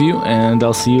 I love you, and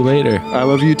I'll see you later. I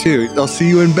love you too. I'll see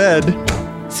you in bed.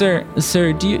 Sir,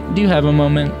 do you have a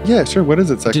moment? Yeah, sure. What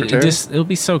is it, Secretary? It'll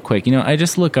be so quick. You know, I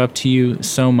just look up to you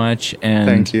so much, and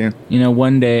Thank you. You know,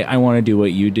 one day I want to do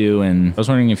what you do, and I was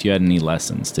wondering if you had any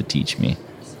lessons to teach me.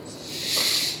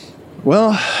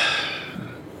 Well,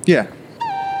 yeah.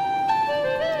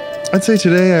 I'd say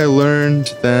today I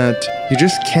learned that you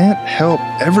just can't help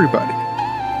everybody,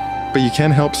 but you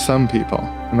can help some people,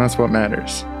 and that's what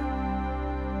matters.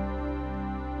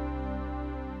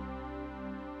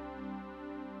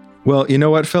 Well, you know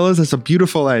what, fellas? It's a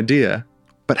beautiful idea,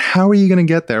 But how are you going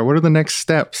to get there? What are the next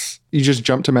steps? You just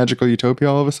jump to magical utopia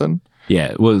all of a sudden?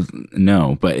 Yeah, well,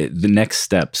 no, but the next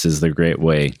steps is the great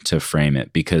way to frame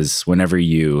it, because whenever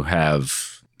you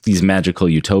have these magical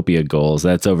utopia goals,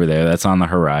 that's over there, that's on the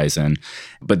horizon.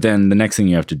 But then the next thing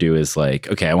you have to do is like,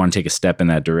 okay, I want to take a step in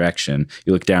that direction.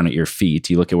 You look down at your feet,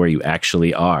 you look at where you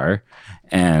actually are,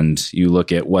 and you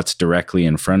look at what's directly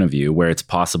in front of you, where it's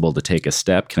possible to take a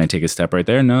step. Can I take a step right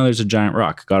there? No, there's a giant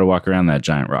rock. Got to walk around that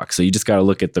giant rock. So you just got to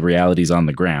look at the realities on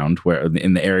the ground, where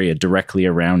in the area directly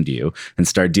around you, and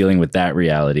start dealing with that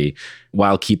reality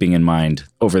while keeping in mind,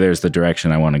 over there's the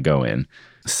direction I want to go in.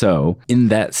 So in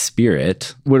that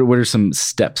spirit, what are some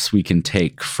steps we can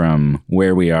take from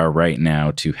where we are right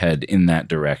now to head in that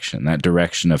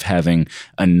direction of having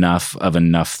enough of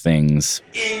enough things?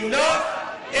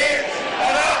 Enough is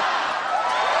enough!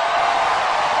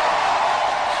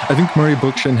 I think Murray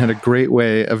Bookchin had a great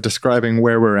way of describing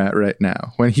where we're at right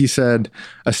now. When he said,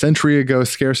 a century ago,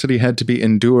 scarcity had to be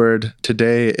endured.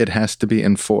 Today, it has to be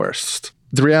enforced.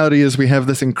 The reality is we have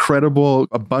this incredible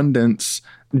abundance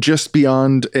just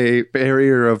beyond a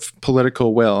barrier of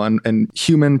political will and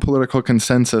human political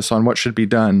consensus on what should be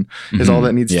done is all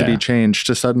that needs to be changed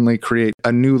to suddenly create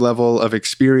a new level of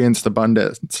experienced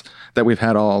abundance that we've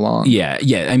had all along. Yeah.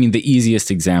 I mean, the easiest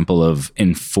example of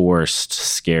enforced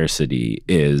scarcity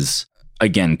is,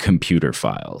 again, computer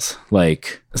files.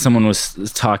 Like, someone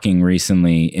was talking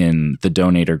recently in the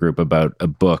Donator group about a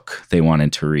book they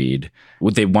wanted to read.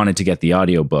 They wanted to get the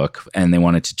audiobook, and they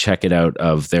wanted to check it out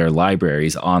of their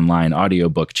library's online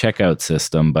audiobook checkout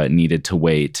system, but needed to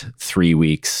wait 3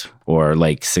 weeks or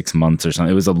like 6 months or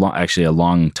something. It was actually a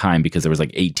long time, because there was like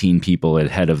 18 people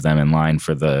ahead of them in line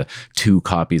for the 2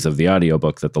 copies of the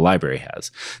audiobook that the library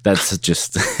has. That's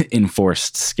just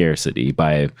enforced scarcity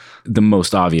by the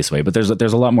most obvious way. But there's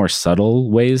a lot more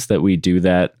subtle ways that we do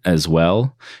that as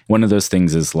well. One of those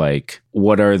things is like,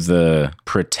 what are the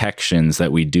protections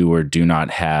that we do or do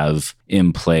not have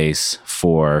in place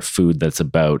for food that's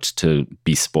about to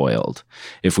be spoiled?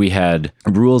 If we had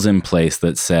rules in place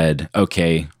that said,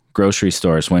 okay, grocery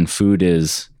stores, when food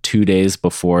is 2 days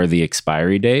before the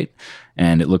expiry date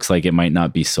and it looks like it might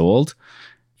not be sold,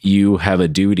 you have a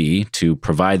duty to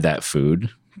provide that food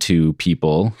to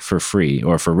people for free,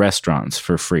 or for restaurants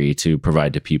for free to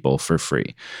provide to people for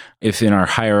free. If in our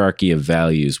hierarchy of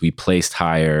values, we placed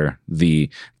higher the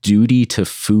duty to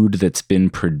food that's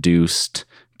been produced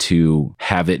to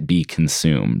have it be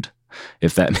consumed,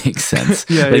 if that makes sense.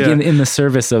 In the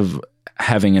service of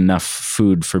having enough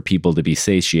food for people to be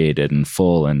satiated and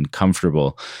full and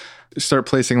comfortable. Start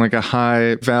placing like a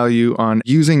high value on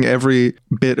using every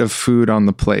bit of food on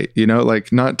the plate,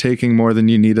 like not taking more than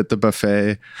you need at the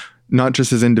buffet, not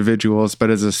just as individuals, but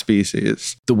as a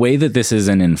species. The way that this is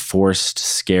an enforced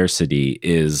scarcity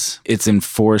is it's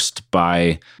enforced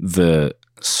by the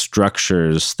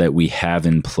structures that we have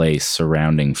in place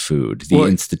surrounding food, the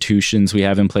institutions we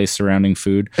have in place surrounding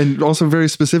food. And also very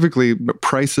specifically,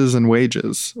 prices and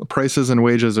wages. Prices and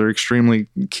wages are extremely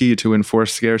key to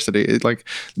enforce scarcity.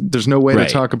 There's no way to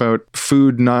talk about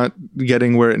food not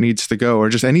getting where it needs to go, or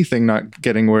just anything not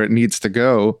getting where it needs to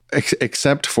go,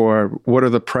 except for what are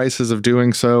the prices of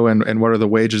doing so and what are the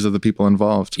wages of the people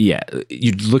involved. Yeah.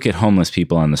 You look at homeless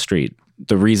people on the street.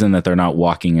 The reason that they're not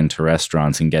walking into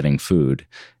restaurants and getting food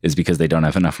is because they don't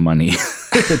have enough money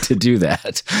to do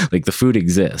that. Like, the food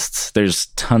exists. There's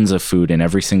tons of food in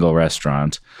every single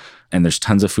restaurant, and there's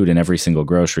tons of food in every single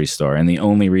grocery store. And the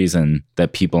only reason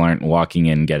that people aren't walking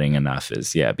in getting enough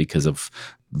is, because of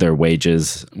their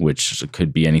wages, which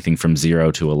could be anything from 0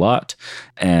 to a lot,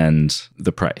 and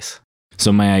the price.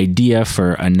 So my idea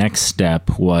for a next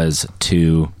step was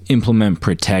to implement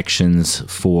protections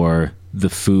for the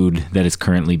food that is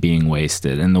currently being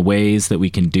wasted. And the ways that we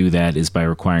can do that is by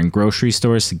requiring grocery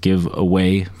stores to give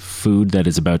away food that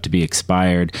is about to be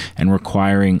expired, and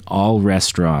requiring all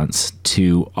restaurants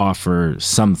to offer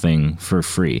something for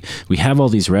free. We have all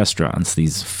these restaurants,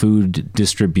 these food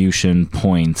distribution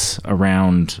points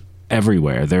around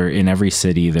everywhere. They're in every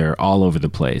city. They're all over the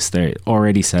place. They're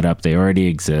already set up. They already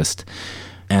exist.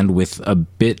 And with a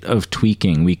bit of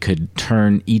tweaking, we could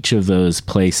turn each of those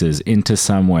places into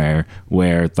somewhere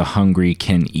where the hungry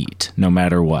can eat, no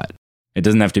matter what. It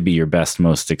doesn't have to be your best,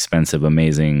 most expensive,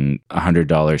 amazing $100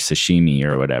 sashimi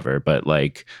or whatever, but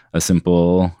like a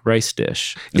simple rice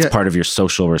dish. It's part of your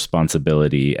social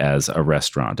responsibility as a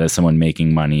restaurant, as someone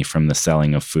making money from the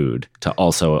selling of food, to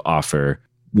also offer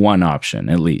one option,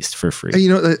 at least, for free.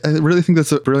 I really think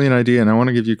that's a brilliant idea, and I want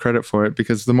to give you credit for it,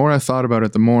 because the more I thought about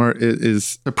it, the more it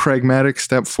is a pragmatic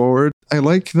step forward. I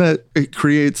like that it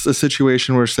creates a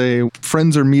situation where, say,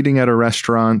 friends are meeting at a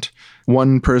restaurant,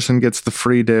 one person gets the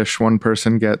free dish, one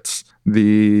person gets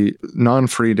the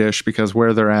non-free dish because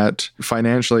where they're at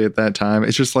financially at that time,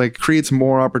 it's just like creates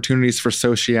more opportunities for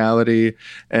sociality,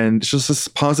 and it's just this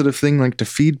positive thing like to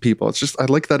feed people. It's just, I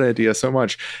like that idea so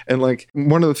much. And like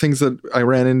one of the things that I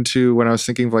ran into when I was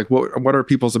thinking of like what are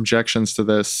people's objections to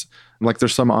this, like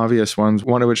there's some obvious ones,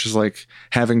 one of which is like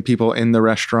having people in the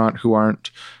restaurant who aren't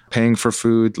paying for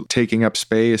food, taking up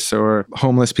space, or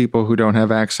homeless people who don't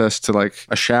have access to like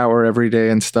a shower every day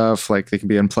and stuff. Like they can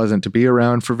be unpleasant to be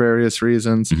around for various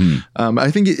reasons.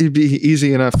 I think it'd be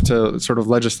easy enough to sort of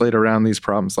legislate around these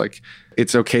problems. Like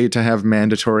it's okay to have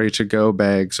mandatory to-go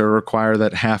bags, or require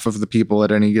that half of the people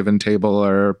at any given table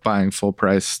are buying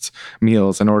full-priced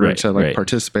meals in order to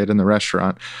participate in the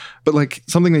restaurant. But like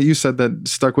something that you said that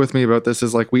stuck with me about this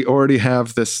is like we already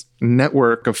have this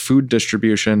network of food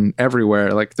distribution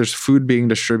everywhere. Like there's food being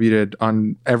distributed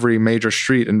on every major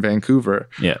street in Vancouver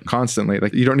constantly.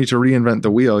 Like you don't need to reinvent the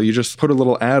wheel. You just put a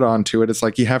little add on to it. It's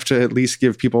like you have to at least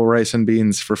give people rice and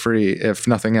beans for free, if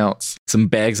nothing else. Some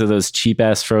bags of those cheap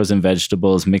ass frozen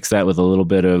vegetables, mix that with a little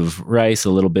bit of rice, a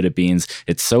little bit of beans.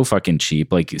 It's so fucking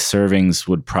cheap. Like servings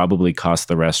would probably cost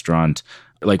the restaurant,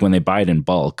 like when they buy it in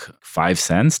bulk, 5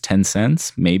 cents, 10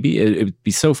 cents, maybe. It would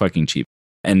be so fucking cheap.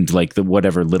 And like the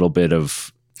whatever little bit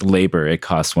of labor it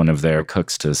costs one of their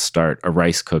cooks to start a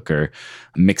rice cooker,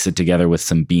 mix it together with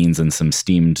some beans and some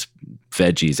steamed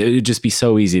veggies. It would just be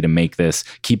so easy to make this,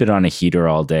 keep it on a heater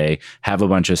all day, have a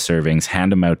bunch of servings,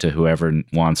 hand them out to whoever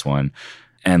wants one.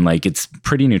 And like it's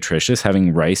pretty nutritious,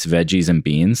 having rice, veggies, and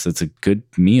beans. It's a good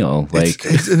meal. Like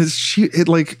it's cheap.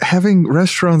 Like having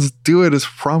restaurants do it is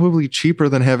probably cheaper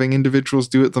than having individuals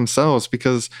do it themselves,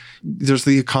 because there's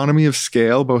the economy of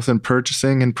scale, both in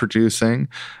purchasing and producing.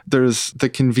 There's the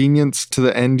convenience to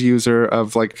the end user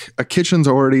of like a kitchen's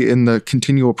already in the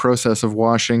continual process of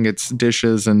washing its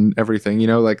dishes and everything. You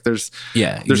know, like there's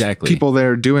people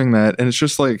there doing that, and it's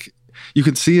just like, you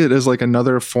could see it as like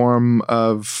another form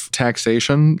of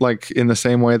taxation, like in the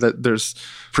same way that there's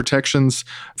protections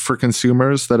for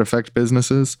consumers that affect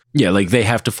businesses. Yeah, like they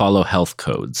have to follow health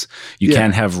codes. You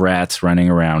can't have rats running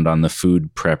around on the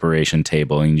food preparation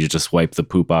table and you just wipe the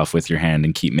poop off with your hand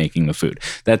and keep making the food.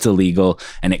 That's illegal,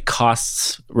 and it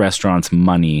costs restaurants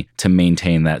money to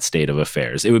maintain that state of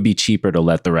affairs. It would be cheaper to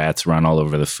let the rats run all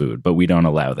over the food, but we don't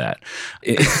allow that.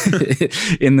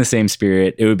 In the same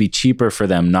spirit, it would be cheaper for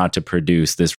them not to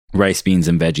produce this rice, beans,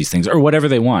 and veggies things, or whatever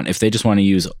they want. If they just want to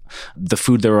use the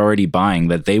food they're already buying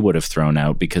that they would have thrown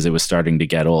out because it was starting to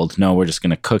get old, no, we're just going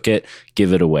to cook it,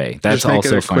 give it away. That's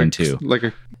also fine too. Like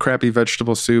a crappy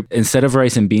vegetable soup. Instead of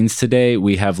rice and beans today,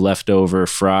 we have leftover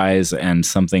fries and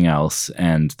something else,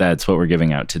 and that's what we're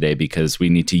giving out today because we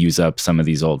need to use up some of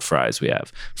these old fries we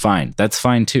have. Fine, that's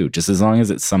fine too, just as long as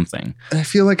it's something. I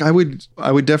feel like I would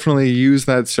definitely use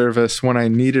that service when I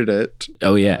needed it.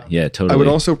 Oh yeah, totally. I would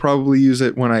also probably use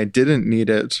it when I didn't need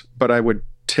it, but I would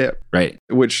tip, right?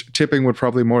 Which tipping would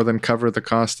probably more than cover the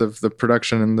cost of the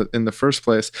production in the first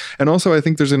place. And also, I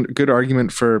think there's a good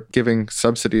argument for giving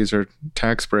subsidies or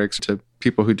tax breaks to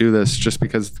people who do this, just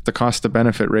because the cost to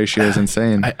benefit ratio is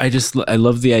insane. I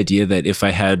love the idea that if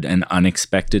I had an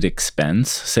unexpected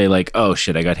expense, say like, oh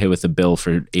shit, I got hit with a bill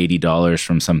for $80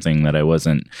 from something that I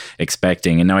wasn't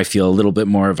expecting, and now I feel a little bit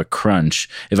more of a crunch.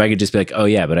 If I could just be like, oh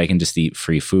yeah, but I can just eat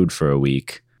free food for a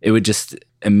week, it would just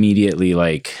immediately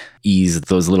like ease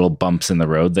those little bumps in the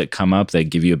road that come up that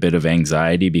give you a bit of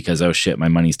anxiety because, oh shit, my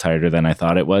money's tighter than I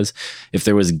thought it was. If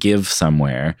there was give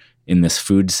somewhere in this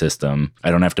food system, I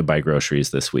don't have to buy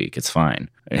groceries this week. It's fine.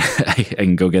 I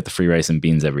can go get the free rice and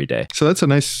beans every day. So that's a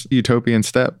nice utopian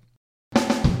step.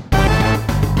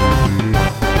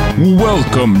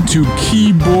 Welcome to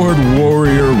Keyboard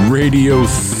Warrior Radio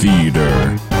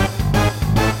Theater.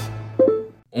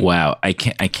 Wow, I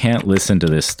can't listen to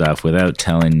this stuff without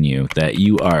telling you that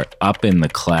you are up in the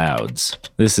clouds.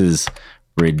 This is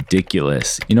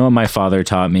ridiculous. You know what my father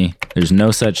taught me? There's no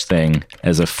such thing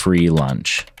as a free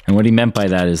lunch. And what he meant by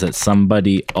that is that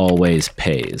somebody always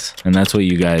pays. And that's what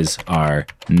you guys are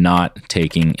not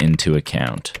taking into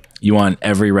account. You want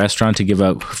every restaurant to give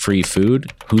out free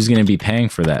food? Who's going to be paying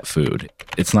for that food?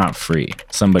 It's not free.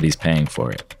 Somebody's paying for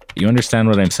it. You understand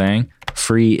what I'm saying?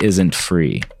 Free isn't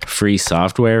free. Free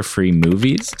software, free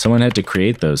movies, someone had to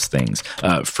create those things.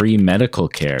 Free medical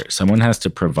care, someone has to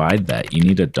provide that. You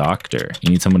need a doctor.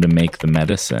 You need someone to make the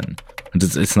medicine.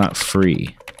 It's not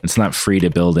free. It's not free to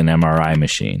build an MRI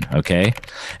machine, okay?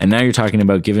 And now you're talking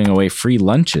about giving away free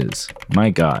lunches. My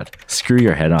God, screw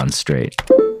your head on straight.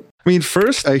 I mean,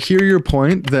 first, I hear your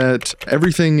point that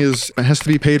everything has to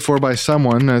be paid for by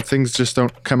someone. Things just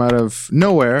don't come out of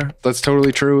nowhere. That's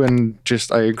totally true, and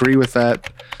I agree with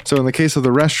that. So in the case of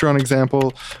the restaurant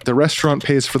example, the restaurant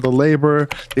pays for the labor.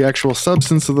 The actual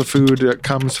substance of the food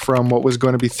comes from what was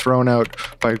going to be thrown out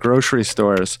by grocery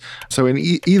stores. So in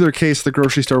either case, the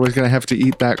grocery store was going to have to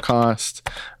eat that cost,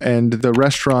 and the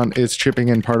restaurant is chipping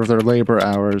in part of their labor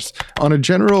hours. On a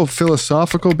general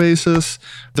philosophical basis,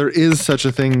 there is such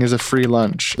a thing as a free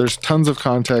lunch. There's tons of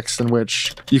contexts in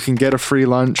which you can get a free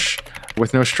lunch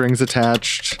with no strings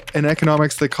attached. In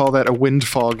economics, they call that a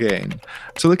windfall gain.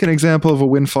 So like an example of a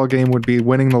windfall gain would be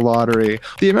winning the lottery.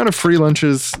 The amount of free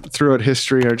lunches throughout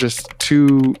history are just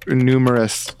too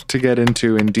numerous to get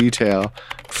into in detail.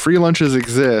 Free lunches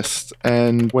exist,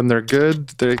 and when they're good,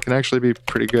 they can actually be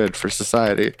pretty good for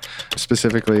society.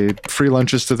 Specifically, free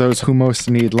lunches to those who most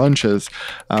need lunches,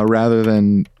 rather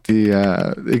than the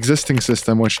existing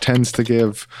system, which tends to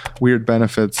give weird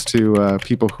benefits to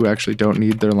people who actually don't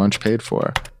need their lunch paid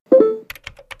for.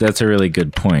 That's a really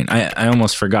good point. I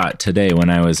almost forgot today when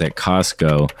I was at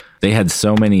Costco, they had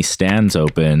so many stands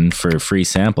open for free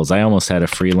samples. I almost had a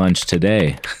free lunch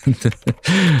today.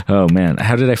 Oh man,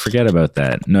 how did I forget about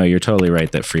that? No, you're totally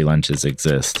right that free lunches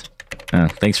exist.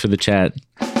 Thanks for the chat.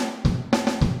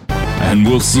 And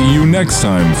we'll see you next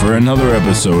time for another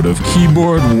episode of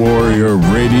Keyboard Warrior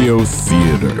Radio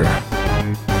Theater.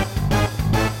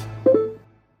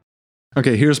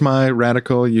 Okay, here's my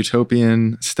radical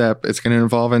utopian step. It's going to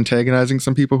involve antagonizing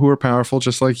some people who are powerful,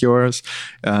 just like yours.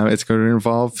 It's going to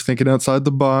involve thinking outside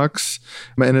the box,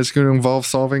 and it's going to involve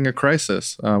solving a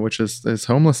crisis, which is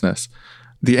homelessness.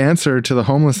 The answer to the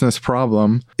homelessness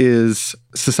problem is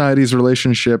society's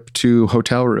relationship to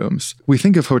hotel rooms. We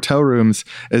think of hotel rooms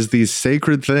as these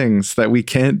sacred things that we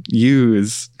can't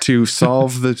use to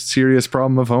solve the serious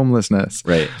problem of homelessness.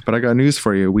 Right. But I got news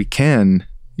for you. We can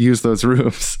use those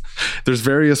rooms. There's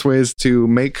various ways to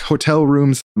make hotel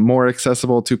rooms more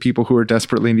accessible to people who are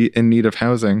desperately in need of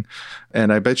housing.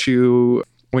 And I bet you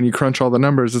when you crunch all the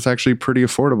numbers, it's actually pretty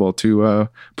affordable to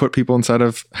put people inside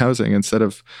of housing instead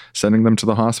of sending them to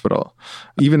the hospital.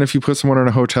 Even if you put someone in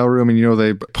a hotel room and,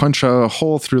 they punch a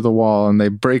hole through the wall and they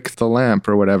break the lamp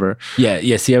or whatever.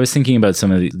 Yeah. See, I was thinking about some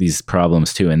of these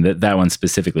problems too. And that one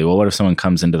specifically, well, what if someone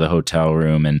comes into the hotel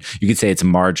room and you could say it's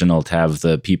marginal to have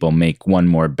the people make one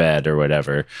more bed or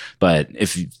whatever. But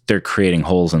if they're creating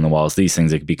holes in the walls, these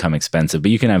things, it could become expensive.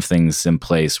 But you can have things in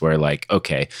place where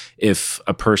okay, if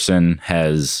a person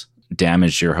has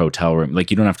damaged your hotel room,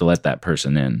 you don't have to let that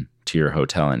person in to your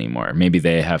hotel anymore. Maybe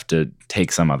they have to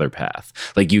take some other path.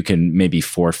 You can maybe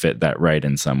forfeit that right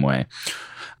in some way.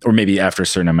 Or maybe after a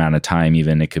certain amount of time,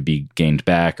 even it could be gained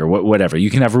back or whatever. You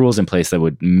can have rules in place that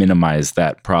would minimize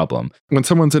that problem. When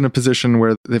someone's in a position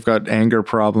where they've got anger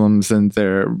problems and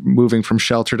they're moving from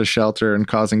shelter to shelter and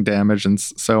causing damage and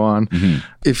so on,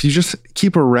 if you just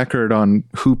keep a record on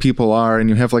who people are and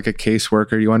you have a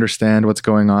caseworker, you understand what's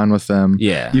going on with them.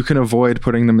 Yeah. You can avoid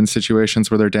putting them in situations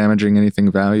where they're damaging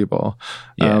anything valuable.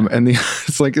 Yeah.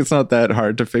 It's not that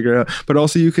hard to figure out. But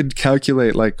also you could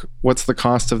calculate what's the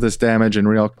cost of this damage in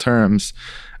real terms,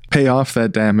 pay off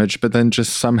that damage, but then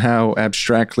just somehow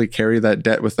abstractly carry that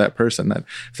debt with that person, that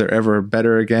if they're ever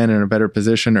better again in a better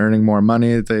position, earning more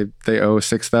money, they owe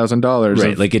 $6,000.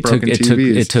 Right.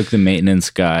 It took the maintenance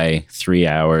guy 3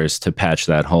 hours to patch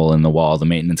that hole in the wall. The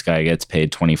maintenance guy gets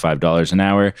paid $25 an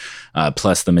hour,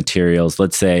 plus the materials.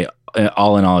 Let's say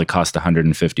all in all, it cost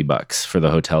 $150 for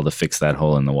the hotel to fix that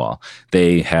hole in the wall.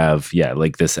 They have,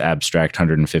 this abstract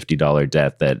 $150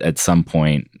 debt that at some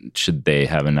point, should they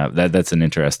have enough? That's an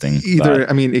interesting thought.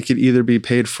 It could either be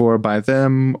paid for by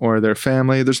them or their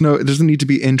family. It doesn't need to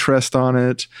be interest on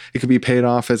it. It could be paid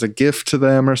off as a gift to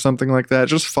them or something like that. It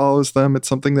just follows them. It's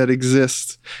something that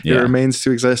exists. Yeah. It remains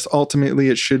to exist. Ultimately,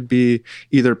 it should be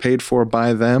either paid for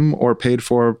by them or paid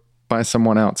for by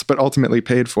someone else, but ultimately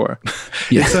paid for.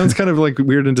 Yeah. It sounds kind of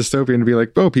weird and dystopian to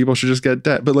be people should just get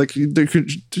debt, but there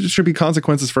should be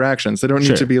consequences for actions. They don't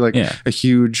need to be a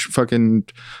huge fucking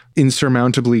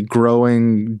insurmountably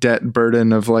growing debt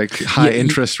burden of high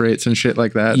interest rates and shit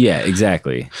like that. Yeah,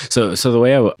 exactly. So the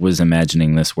way I was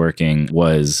imagining this working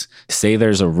was, say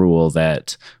there's a rule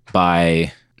that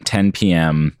by 10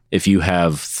 p.m., if you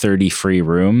have 30 free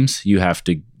rooms, you have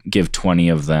to give 20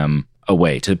 of them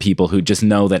away to people who just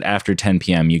know that after 10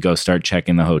 p.m. you go start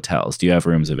checking the hotels. Do you have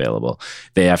rooms available?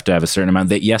 They have to have a certain amount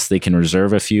that, yes, they can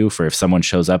reserve a few for if someone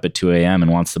shows up at 2 a.m.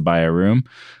 and wants to buy a room.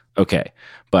 Okay.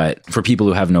 But for people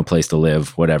who have no place to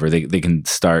live, whatever, they can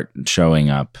start showing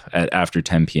up after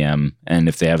 10 p.m. And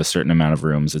if they have a certain amount of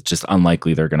rooms, it's just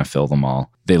unlikely they're going to fill them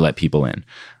all. They let people in.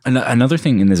 Another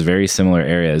thing in this very similar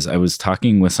area is I was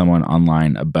talking with someone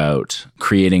online about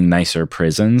creating nicer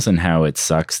prisons and how it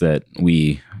sucks that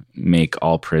we make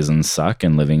all prisons suck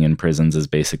and living in prisons is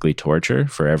basically torture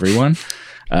for everyone.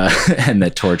 And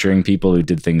that torturing people who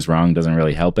did things wrong doesn't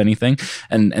really help anything.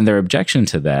 And their objection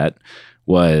to that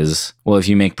was, well, if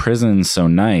you make prisons so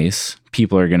nice,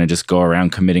 people are going to just go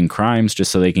around committing crimes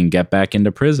just so they can get back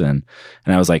into prison.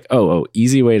 And I was like, oh,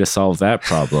 easy way to solve that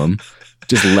problem.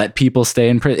 Just let people stay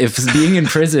in prison. If being in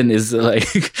prison is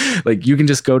like you can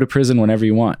just go to prison whenever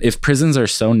you want. If prisons are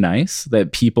so nice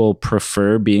that people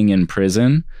prefer being in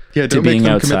prison to being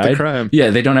outside, commit the crime.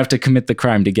 Yeah, they don't have to commit the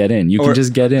crime to get in. You can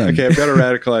just get in. Okay, I've got a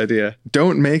radical idea.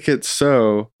 Don't make it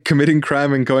so committing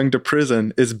crime and going to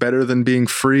prison is better than being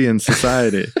free in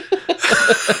society.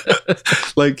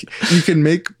 Like, you can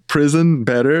make prison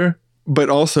better, but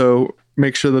also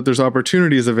make sure that there's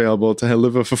opportunities available to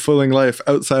live a fulfilling life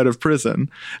outside of prison.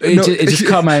 It just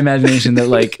caught my imagination that,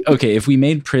 like, okay, if we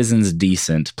made prisons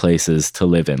decent places to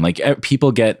live in, like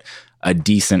people get a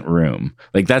decent room.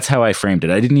 Like, that's how I framed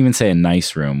it. I didn't even say a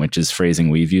nice room, which is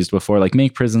phrasing we've used before. Like,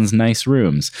 make prisons nice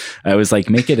rooms. I was like,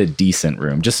 make it a decent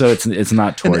room, just so it's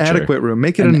not torture. An adequate room.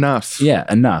 Make it enough.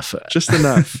 Yeah, enough. Just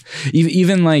enough.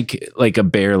 Even like a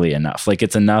barely enough. Like,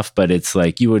 it's enough, but it's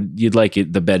like you'd like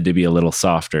the bed to be a little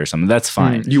softer or something. That's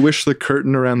fine. You wish the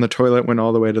curtain around the toilet went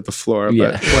all the way to the floor,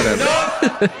 but whatever.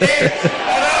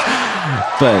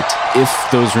 But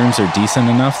if those rooms are decent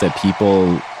enough that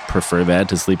people prefer that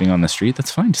to sleeping on the street,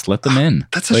 that's fine. Just let them in.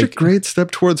 That's such a great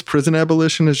step towards prison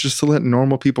abolition, is just to let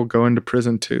normal people go into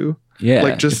prison too. Yeah.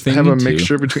 Like, just have a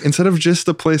mixture between, instead of just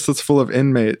a place that's full of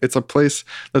inmates, it's a place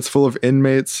that's full of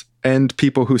inmates and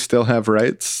people who still have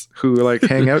rights, who like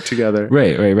hang out together.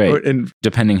 Right. And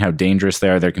depending how dangerous they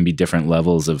are, there can be different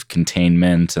levels of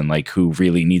containment and like who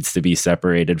really needs to be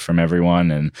separated from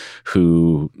everyone and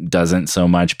who doesn't so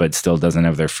much, but still doesn't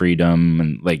have their freedom,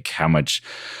 and like how much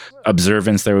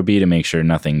observance there would be to make sure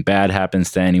nothing bad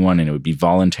happens to anyone, and it would be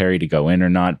voluntary to go in or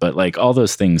not. But like all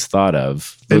those things thought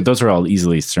of, those are all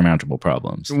easily surmountable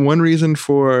problems. One reason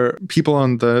for people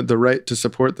on the right to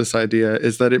support this idea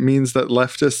is that it means that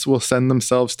leftists will send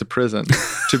themselves to prison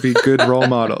to be good role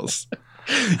models.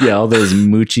 Yeah, all those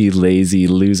moochy, lazy,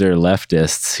 loser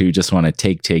leftists who just want to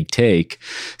take,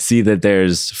 see that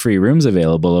there's free rooms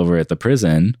available over at the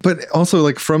prison. But also,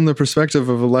 like, from the perspective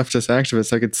of a leftist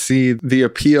activist, I could see the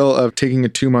appeal of taking a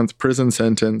 2-month prison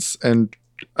sentence and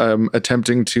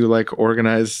attempting to like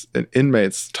organize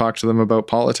inmates, talk to them about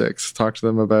politics, talk to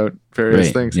them about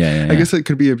various things. I guess it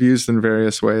could be abused in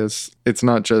various ways. It's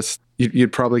not just,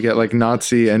 you'd probably get like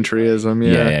Nazi entryism.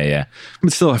 Yeah.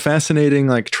 But still a fascinating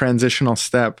like transitional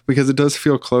step, because it does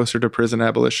feel closer to prison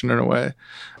abolition in a way.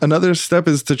 Another step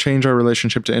is to change our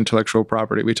relationship to intellectual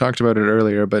property. We talked about it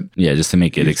earlier, but yeah, just to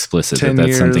make it explicit that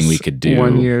that's something we could do.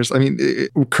 1 year. I mean,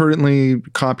 currently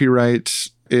copyright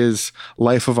is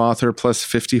life of author plus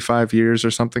 55 years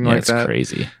or something like that. It's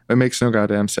crazy. It makes no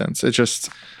goddamn sense. It just,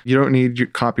 you don't need your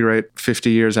copyright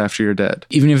 50 years after you're dead.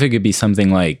 Even if it could be something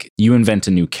like you invent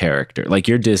a new character, like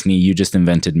you're Disney, you just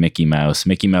invented Mickey Mouse.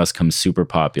 Mickey Mouse comes super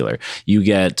popular. You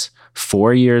get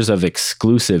 4 years of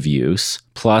exclusive use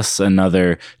plus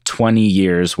another 20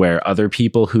 years where other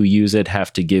people who use it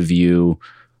have to give you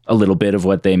a little bit of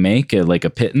what they make, like a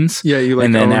pittance. Yeah, you like,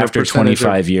 and then after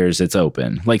 25 years, it's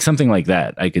open. Like something like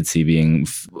that, I could see being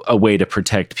a way to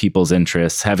protect people's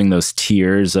interests, having those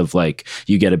tiers of like,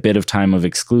 you get a bit of time of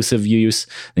exclusive use,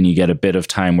 then you get a bit of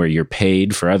time where you're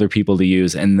paid for other people to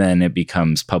use, and then it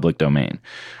becomes public domain.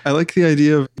 I like the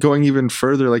idea of going even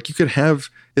further. Like, you could have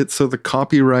it so the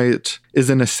copyright is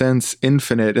in a sense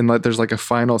infinite, and like there's like a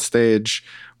final stage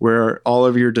where all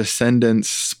of your descendants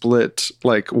split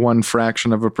like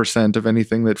 1% of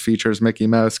anything that features Mickey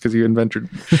Mouse because you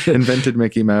invented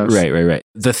Mickey Mouse. Right.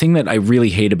 The thing that I really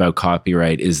hate about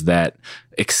copyright is that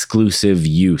exclusive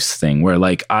use thing where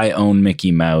like I own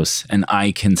Mickey Mouse and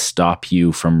I can stop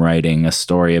you from writing a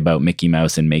story about Mickey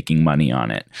Mouse and making money on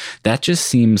it. That just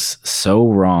seems so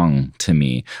wrong to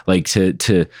me. Like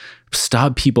to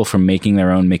stop people from making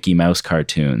their own Mickey Mouse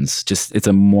cartoons. Just, it's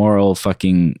a moral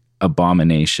fucking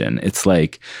abomination. It's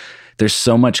like there's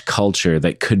so much culture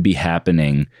that could be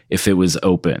happening if it was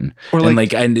open. Or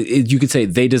You could say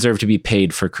they deserve to be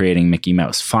paid for creating Mickey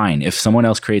Mouse. Fine. If someone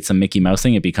else creates a Mickey Mouse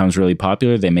thing, it becomes really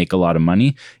popular, they make a lot of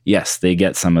money. Yes, they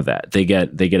get some of that. They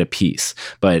get a piece,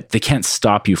 but they can't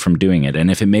stop you from doing it.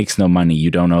 And if it makes no money, you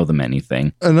don't owe them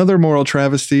anything. Another moral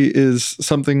travesty is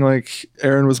something like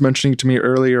Aaron was mentioning to me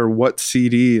earlier, What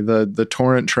CD, the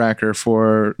torrent tracker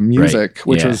for music,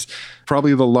 which was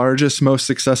probably the largest, most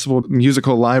accessible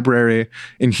musical library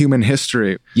in human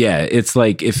history. Yeah, it's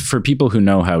like, if for people who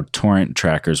know how torrent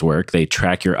trackers work, they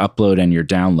track your upload and your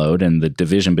download, and the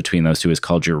division between those two is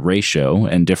called your ratio,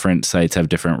 and different sites have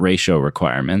different ratio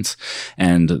requirements.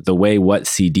 And the way What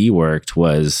CD worked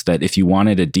was that if you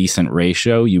wanted a decent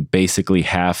ratio, you basically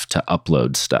have to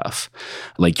upload stuff,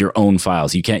 like your own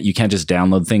files. You can't just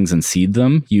download things and seed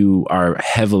them. You are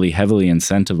heavily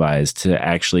incentivized to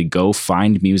actually go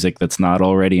find music that's not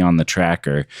already on the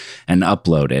tracker and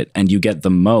upload it. And you get the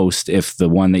most if the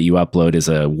one that you upload is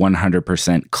a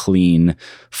 100% clean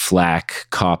FLAC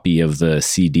copy of the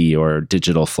CD or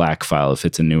digital FLAC file if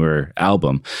it's a newer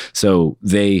album. So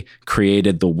they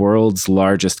created the world's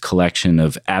largest collection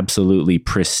of absolutely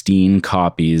pristine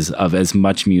copies of as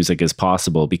much music as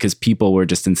possible, because people were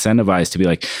just incentivized to be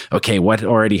like, okay, what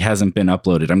already hasn't been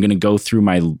uploaded? I'm going to go through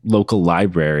my local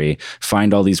library,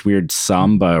 find all these weird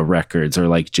samba records or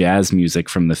like jazz music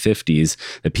from the 50s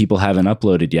that people haven't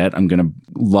uploaded yet. I'm going to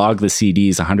log the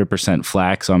CDs 100%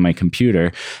 FLACs on my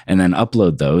computer and then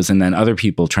upload those. And then other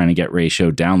people trying to get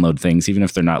ratio download things, even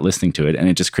if they're not listening to it. And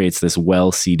it just creates this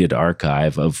well-seeded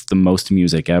archive of the most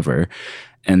music ever.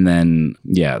 And then,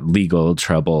 legal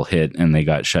trouble hit and they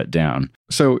got shut down.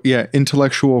 So,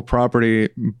 intellectual property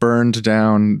burned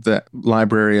down the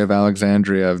Library of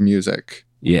Alexandria of music.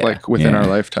 Within our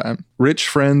lifetime. Rich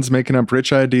friends making up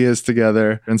rich ideas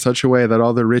together in such a way that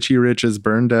all the richy riches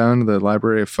burned down the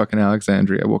Library of fucking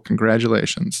Alexandria. Well,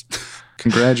 congratulations.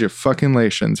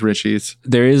 Congratulations, Richies.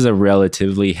 There is a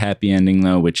relatively happy ending,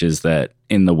 though, which is that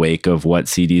in the wake of What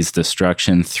CD's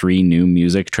destruction, 3 new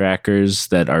music trackers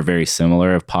that are very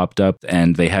similar have popped up,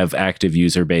 and they have active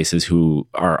user bases who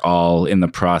are all in the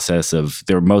process of,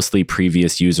 they're mostly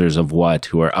previous users of What,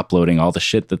 who are uploading all the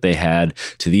shit that they had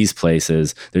to these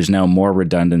places. There's now more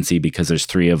redundancy because there's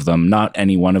 3 of them. Not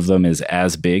any one of them is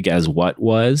as big as What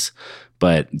was,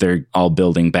 but they're all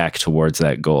building back towards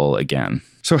that goal again.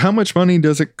 So how much money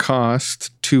does it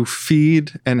cost to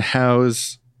feed and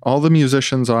house all the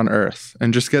musicians on Earth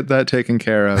and just get that taken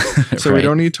care of? So we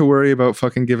don't need to worry about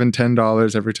fucking giving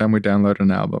 $10 every time we download an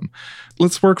album.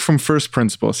 Let's work from first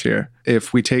principles here.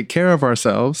 If we take care of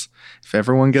ourselves, if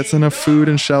everyone gets enough food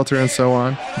and shelter and so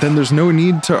on, then there's no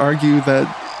need to argue that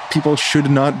people should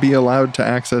not be allowed to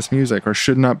access music, or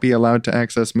should not be allowed to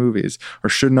access movies, or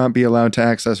should not be allowed to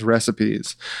access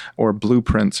recipes or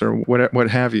blueprints or what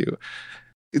have you.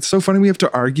 It's so funny we have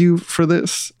to argue for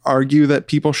this, argue that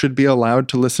people should be allowed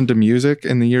to listen to music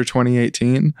in the year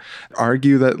 2018,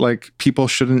 argue that like people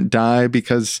shouldn't die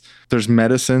because there's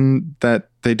medicine that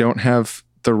they don't have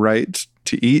the right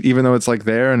to eat, even though it's like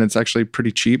there and it's actually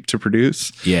pretty cheap to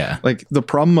produce. Yeah. Like the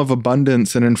problem of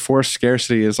abundance and enforced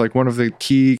scarcity is like one of the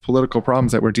key political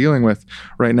problems that we're dealing with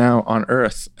right now on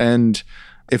Earth. And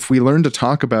if we learn to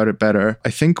talk about it better, I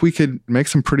think we could make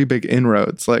some pretty big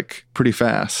inroads, like pretty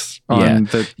fast.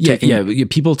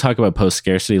 People talk about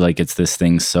post-scarcity like it's this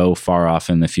thing so far off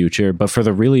in the future. But for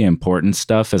the really important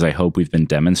stuff, as I hope we've been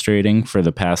demonstrating for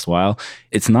the past while,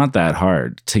 it's not that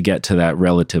hard to get to that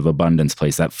relative abundance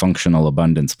place, that functional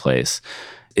abundance place.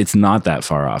 It's not that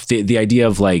far off. The idea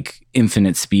of like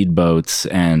infinite speedboats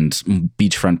and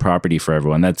beachfront property for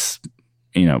everyone, that's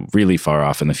really far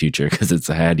off in the future, because it's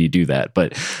how do you do that?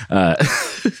 But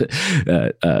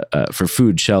for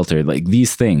food, shelter, like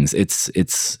these things,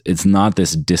 it's not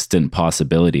this distant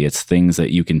possibility. It's things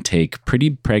that you can take pretty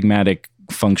pragmatic,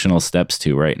 functional steps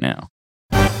to right now.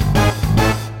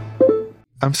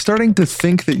 I'm starting to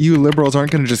think that you liberals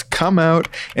aren't going to just come out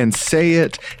and say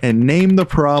it and name the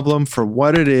problem for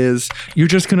what it is. You're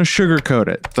just going to sugarcoat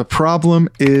it. The problem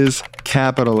is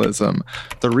capitalism.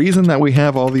 The reason that we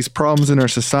have all these problems in our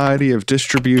society of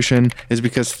distribution is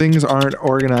because things aren't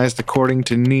organized according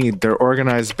to need. They're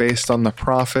organized based on the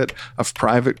profit of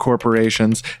private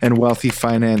corporations and wealthy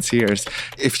financiers.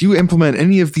 If you implement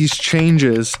any of these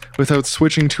changes without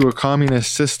switching to a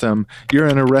communist system, you're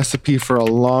in a recipe for a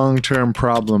long-term problem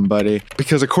problem, buddy.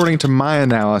 Because according to my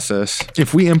analysis,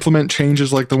 if we implement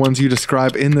changes like the ones you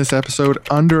describe in this episode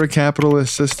under a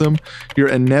capitalist system, you're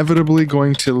inevitably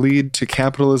going to lead to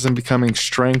capitalism becoming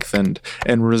strengthened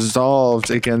and resolved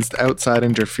against outside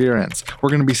interference.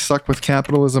 We're going to be stuck with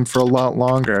capitalism for a lot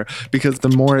longer because the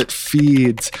more it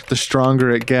feeds, the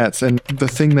stronger it gets. And the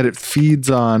thing that it feeds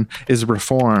on is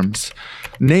reforms.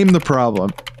 Name the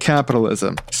problem.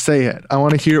 Capitalism. Say it. I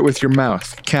want to hear it with your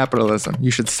mouth. Capitalism. You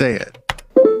should say it.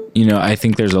 You know, I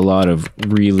think there's a lot of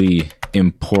really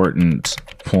important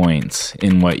points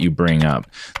in what you bring up.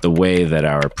 The way that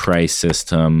our price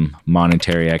system,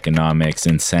 monetary economics,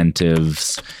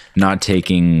 incentives, not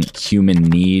taking human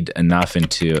need enough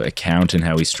into account in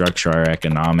how we structure our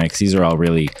economics. These are all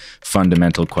really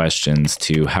fundamental questions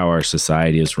to how our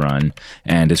society is run.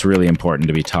 And it's really important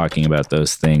to be talking about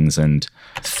those things and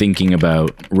thinking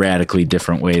about radically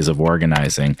different ways of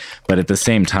organizing. But at the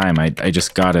same time, I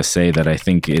just gotta say that I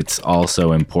think it's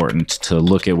also important to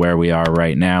look at where we are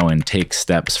right now and take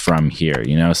steps from here,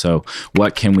 you know? So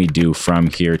what can we do from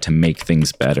here to make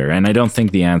things better? And I don't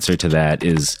think the answer to that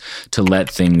is to let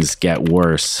things get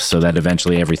worse so that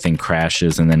eventually everything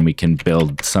crashes and then we can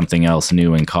build something else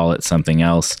new and call it something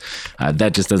else.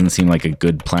 That just doesn't seem like a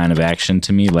good plan of action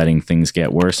to me, letting things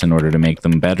get worse in order to make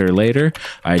them better later.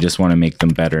 I just want to make them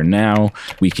better now.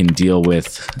 We can deal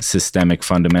with systemic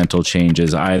fundamental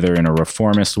changes either in a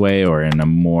reformist way or in a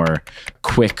more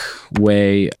quick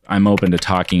way. I'm open to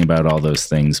talking about all those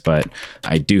things, but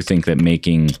I do think that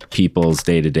making people's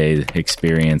day-to-day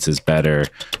experiences better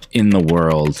in the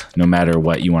world, no matter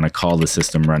what you want to call the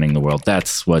system running the world,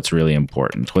 that's what's really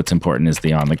important. What's important is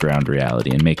the on-the-ground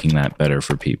reality and making that better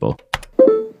for people.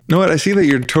 You know what? I see that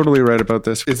you're totally right about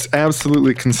this. It's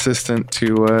absolutely consistent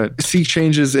to see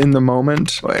changes in the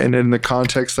moment and in the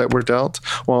context that we're dealt,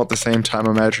 while at the same time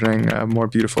imagining more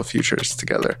beautiful futures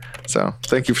together. So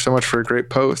thank you so much for a great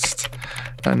post.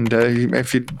 And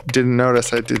if you didn't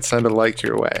notice, I did send a like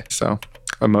your way. So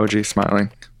emoji smiling.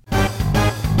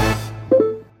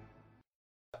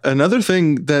 Another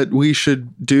thing that we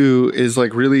should do is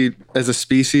like really as a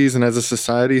species and as a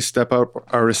society step up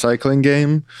our recycling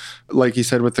game. Like you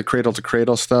said with the cradle to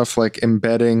cradle stuff, like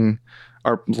embedding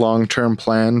our long-term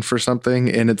plan for something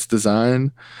in its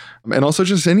design. And also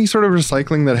just any sort of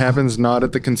recycling that happens not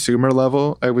at the consumer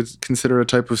level, I would consider a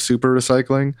type of super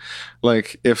recycling.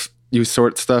 Like if you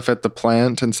sort stuff at the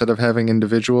plant instead of having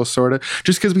individuals sort it,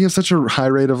 just because we have such a high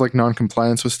rate of like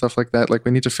non-compliance with stuff like that. Like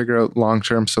we need to figure out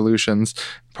long-term solutions.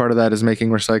 Part of that is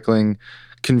making recycling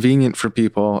convenient for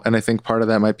people. And I think part of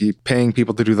that might be paying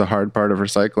people to do the hard part of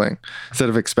recycling instead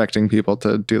of expecting people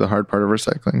to do the hard part of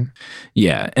recycling.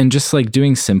 Yeah. And just like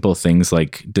doing simple things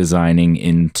like designing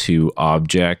into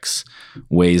objects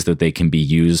ways that they can be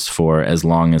used for as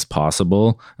long as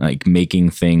possible, like making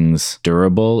things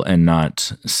durable and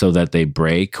not so that they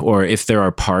break. Or if there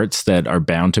are parts that are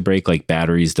bound to break, like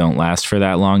batteries don't last for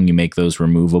that long, you make those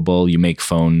removable. You make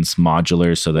phones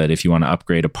modular so that if you want to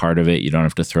upgrade a part of it, you don't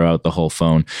have to throw out the whole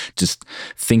phone. Just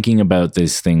thinking about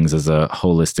these things as a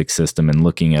holistic system and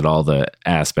looking at all the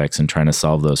aspects and trying to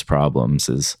solve those problems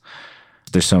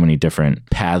there's so many different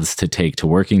paths to take to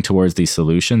working towards these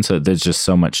solutions. So there's just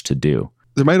so much to do.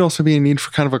 There might also be a need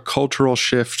for kind of a cultural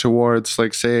shift towards,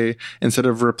 like, say, instead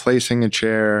of replacing a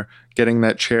chair, getting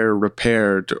that chair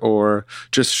repaired, or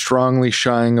just strongly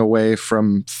shying away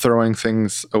from throwing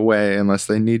things away unless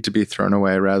they need to be thrown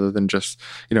away, rather than just,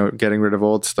 getting rid of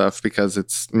old stuff, because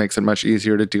it makes it much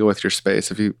easier to deal with your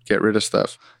space if you get rid of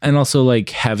stuff. And also like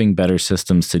having better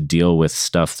systems to deal with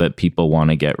stuff that people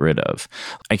want to get rid of.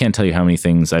 I can't tell you how many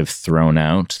things I've thrown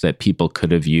out that people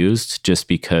could have used just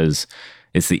because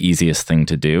it's the easiest thing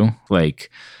to do.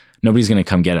 Like nobody's going to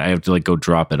come get it. I have to like go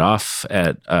drop it off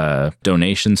at a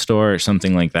donation store or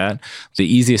something like that. The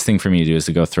easiest thing for me to do is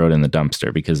to go throw it in the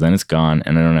dumpster, because then it's gone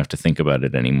and I don't have to think about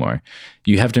it anymore.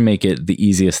 You have to make it the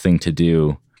easiest thing to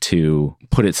do to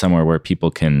put it somewhere where people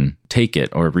can take it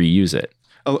or reuse it.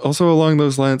 Also along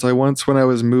those lines, I once, when I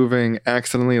was moving,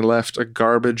 accidentally left a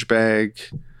garbage bag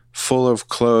full of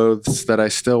clothes that I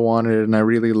still wanted and I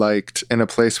really liked in a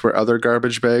place where other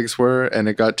garbage bags were, and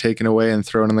it got taken away and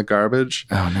thrown in the garbage.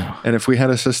 Oh no. And if we had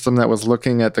a system that was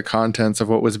looking at the contents of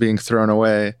what was being thrown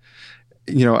away,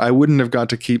 I wouldn't have got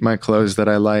to keep my clothes that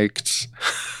I liked.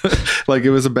 Like it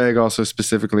was a bag also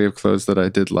specifically of clothes that I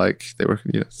did like. They were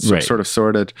right. Sort of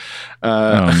sorted.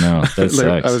 Oh no, that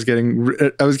sucks. I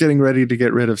was getting ready to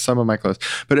get rid of some of my clothes.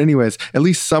 But anyways, at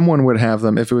least someone would have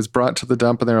them if it was brought to the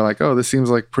dump and they were like, oh, this seems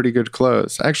like pretty good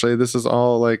clothes. Actually, this is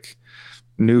all like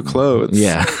new clothes.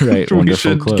 Yeah, right. We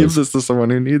should give this to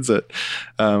someone who needs it.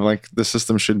 Like the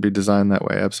system should be designed that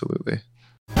way. Absolutely.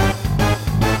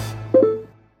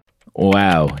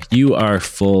 Wow, you are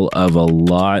full of a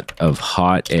lot of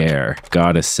hot air,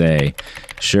 gotta say.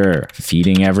 Sure,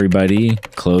 feeding everybody,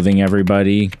 clothing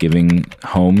everybody, giving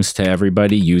homes to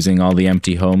everybody, using all the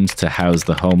empty homes to house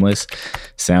the homeless.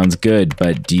 Sounds good,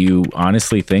 but do you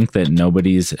honestly think that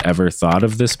nobody's ever thought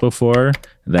of this before?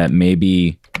 That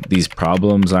maybe these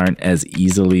problems aren't as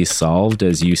easily solved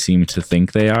as you seem to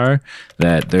think they are?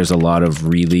 That there's a lot of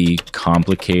really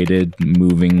complicated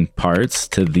moving parts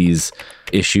to these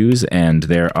issues, and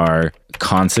there are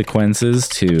consequences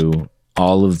to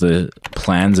all of the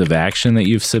plans of action that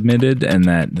you've submitted, and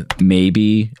that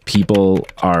maybe people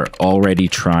are already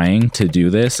trying to do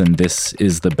this and this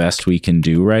is the best we can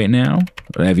do right now?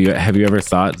 Have you ever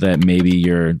thought that maybe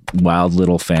your wild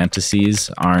little fantasies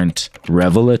aren't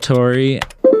revelatory?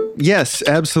 Yes,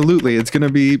 absolutely. It's going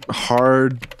to be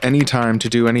hard anytime to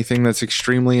do anything that's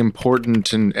extremely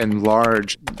important and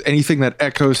large. Anything that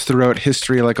echoes throughout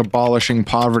history, like abolishing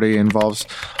poverty, involves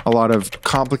a lot of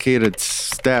complicated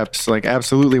steps. Like,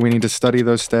 absolutely, we need to study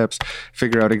those steps,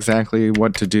 figure out exactly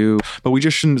what to do. But we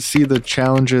just shouldn't see the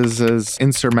challenges as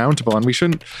insurmountable. And we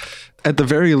shouldn't, at the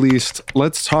very least,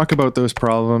 let's talk about those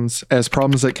problems as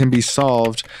problems that can be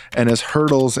solved and as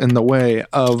hurdles in the way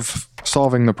of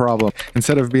solving the problem,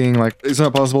 instead of being like, it's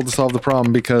not possible to solve the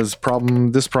problem because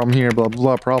this problem here, blah, blah,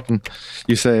 blah, problem.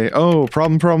 You say, oh,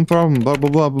 problem, blah, blah,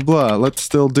 blah, blah, blah. Let's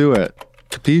still do it.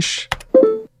 Capiche?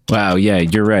 Wow, yeah,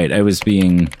 you're right. I was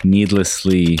being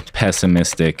needlessly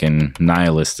pessimistic and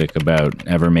nihilistic about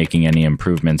ever making any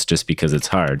improvements just because it's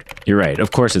hard. You're right.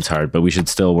 Of course it's hard, but we should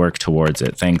still work towards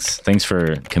it. Thanks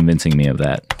for convincing me of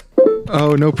that.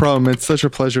 Oh, no problem. It's such a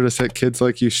pleasure to set kids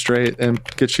like you straight and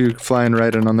get you flying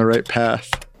right and on the right path.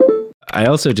 I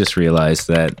also just realized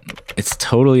that it's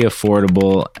totally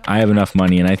affordable. I have enough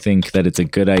money, and I think that it's a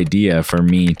good idea for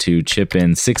me to chip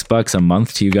in $6 a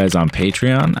month to you guys on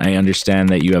Patreon. I understand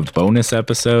that you have bonus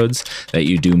episodes, that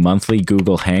you do monthly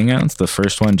Google Hangouts. The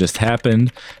first one just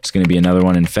happened. There's going to be another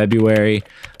one in February.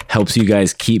 Helps you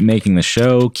guys keep making the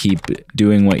show, keep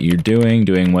doing what you're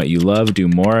doing what you love, do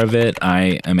more of it.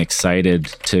 I am excited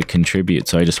to contribute,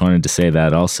 so I just wanted to say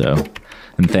that also.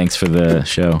 And thanks for the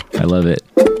show. I love it.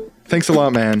 Thanks a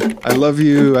lot, man. I love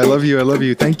you. I love you. I love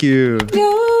you. Thank you.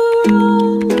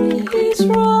 He's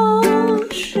wrong.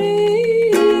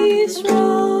 She's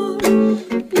wrong.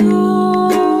 You're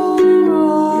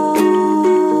wrong.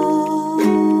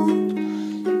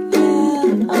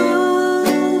 And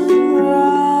I'm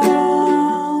wrong.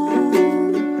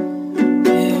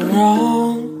 We're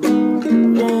wrong.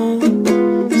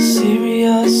 Wrong.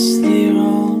 Seriously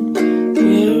wrong.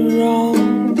 We're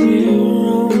wrong. We're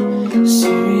wrong.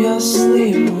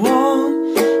 Seriously wrong,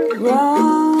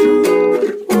 wrong,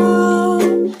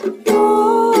 wrong,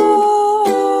 wrong,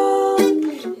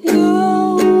 you're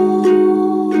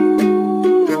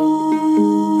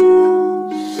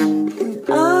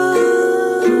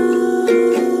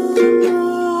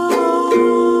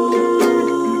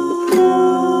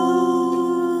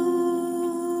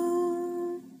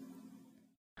wrong.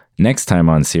 Next time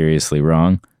on Seriously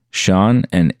Wrong, Sean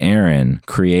and Aaron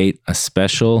create a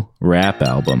special rap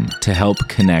album to help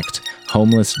connect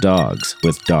homeless dogs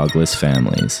with dogless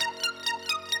families.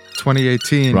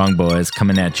 2018. Wrong boys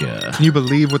coming at you. Can you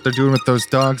believe what they're doing with those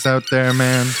dogs out there,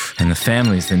 man? And the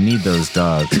families that need those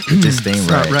dogs, it just ain't It's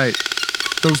right. not right.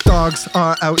 Those dogs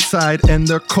are outside and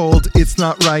they're cold. It's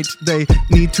not right. They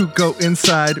need to go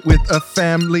inside with the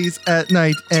families at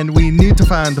night. And we need to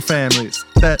find the families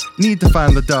that need to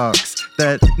find the dogs,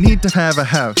 that need to have a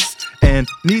house and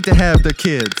need to have their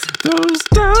kids. Those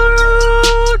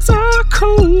dogs are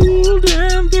cold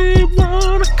and they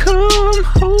wanna come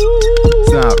home.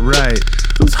 It's not right.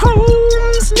 Those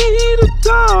homes need a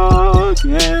dog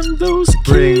and those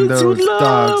Bring kids those would love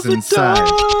dogs a inside.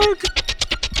 dog.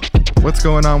 What's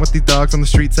going on with these dogs on the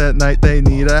streets at night? They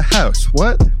need a house.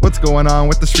 What? What's going on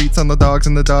with the streets on the dogs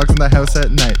and the dogs in the house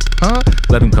at night? Huh?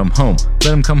 Let him come home.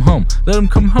 Let him come home. Let him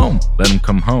come home. Let him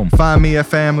come home. Find me a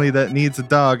family that needs a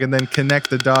dog and then connect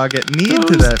the dog at need to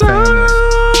Those that family.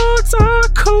 dogs are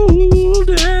cold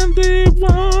and they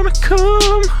wanna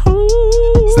come home.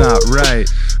 It's not right.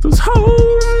 Those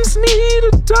homes need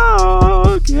a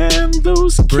dog and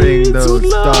those Bring kids those would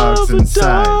love dogs a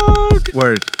inside. dog.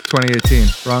 Word. 2018.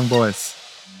 Wrong boys.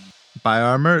 Buy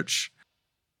our merch.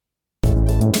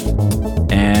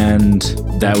 And And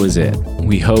that was it.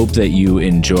 We hope that you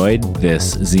enjoyed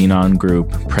this Xenon Group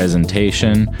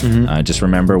presentation. Just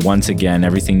remember, once again,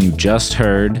 everything you just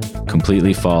heard,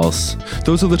 completely false.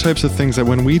 Those are the types of things that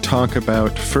when we talk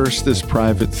about, first is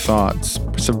private thoughts,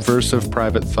 subversive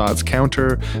private thoughts,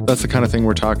 counter, that's the kind of thing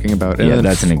we're talking about. And Yeah, then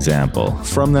that's an example.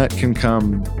 from that can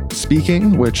come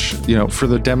speaking, which, for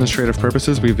the demonstrative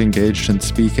purposes, we've engaged in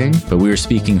speaking. But we were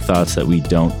speaking thoughts that we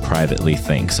don't privately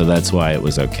think, so that's why it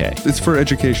was okay. It's for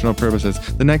educational purposes.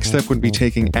 The next step would be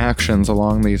taking actions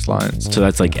along these lines. So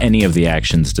that's like any of the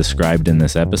actions described in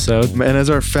this episode. And as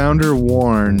our founder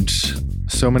warned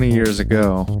so many years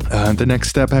ago, the next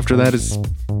step after that is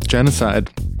genocide.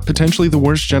 Potentially the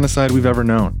worst genocide we've ever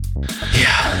known.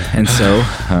 And so,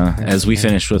 as we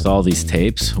finish with all these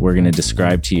tapes, we're going to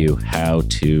describe to you how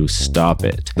to stop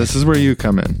it. This is where you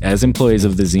come in. As employees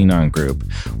of the Xenon Group,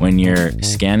 when you're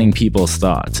scanning people's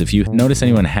thoughts, if you notice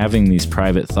anyone having these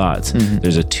private thoughts,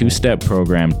 there's a 2-step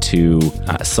program to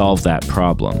solve that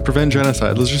problem. Prevent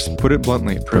genocide. Let's just put it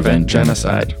bluntly. Prevent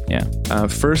genocide. Yeah.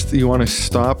 First, you want to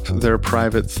stop their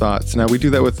private thoughts. Now, we do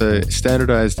that with a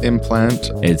standardized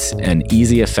implant. It's an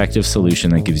easy, effective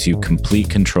solution that gives you complete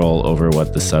control over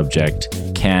what the subject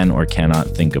can or cannot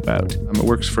think about. It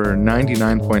works for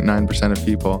 99.9% of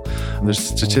people. There's a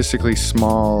statistically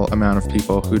small amount of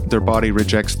people who their body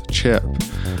rejects the chip,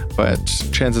 but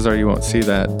chances are you won't see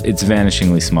that. It's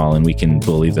vanishingly small, and we can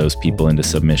bully those people into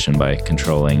submission by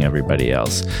controlling everybody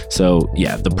else. So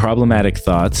yeah, the problematic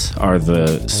thoughts are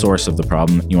the source of the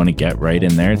problem. You want to get right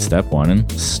in there at step 1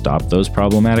 and stop those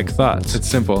problematic thoughts. It's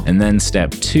simple. And then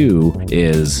step 2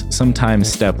 is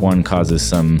sometimes step 1 causes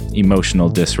some emotional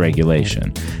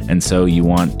dysregulation. And so you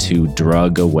want to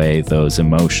drug away those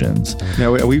emotions.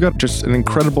 Now, we've got just an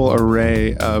incredible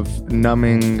array of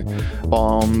numbing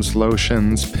balms,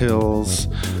 lotions, pills,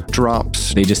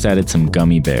 drops. They just added some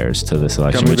gummy bears to the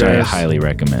selection, Gummy which I bears. highly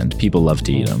recommend. People love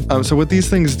to eat them. So what these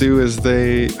things do is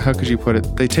how could you put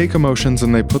it? They take emotions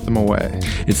and they put them away.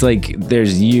 It's like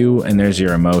there's you and there's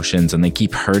your emotions, and they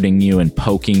keep hurting you and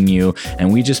poking you.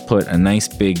 And we just put a nice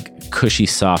big cushy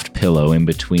soft pillow in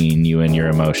between you and your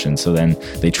emotions. So then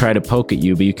they try to poke at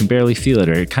you, but you can barely feel it,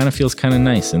 or it kind of feels kind of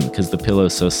nice, and because the pillow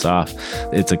is so soft.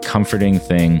 It's a comforting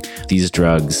thing. These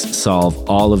drugs solve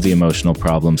all of the emotional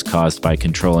problems caused by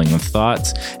controlling the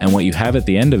thoughts. And what you have at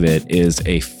the end of it is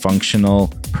a functional,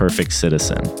 perfect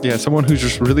citizen. Yeah, someone who's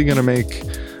just really going to make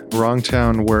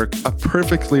Wrongtown work, a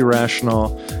perfectly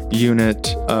rational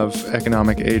unit of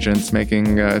economic agents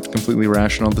making completely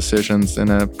rational decisions in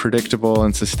a predictable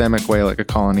and systemic way like a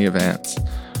colony of ants.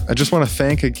 I just want to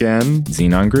thank again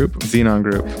Xenon Group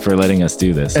for letting us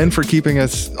do this. and for keeping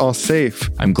us all safe.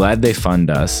 I'm glad they fund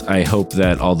us. I hope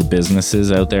that all the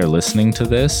businesses out there listening to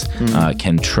this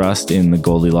can trust in the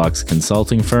Goldilocks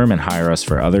consulting firm and hire us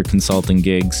for other consulting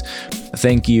gigs.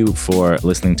 Thank you for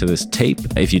listening to this tape.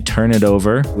 If you turn it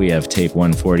over, we have tape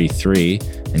 143,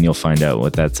 and you'll find out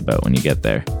what that's about when you get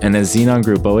there. And as Xenon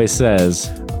Group always says,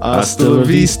 Hasta la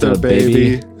vista,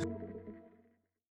 baby.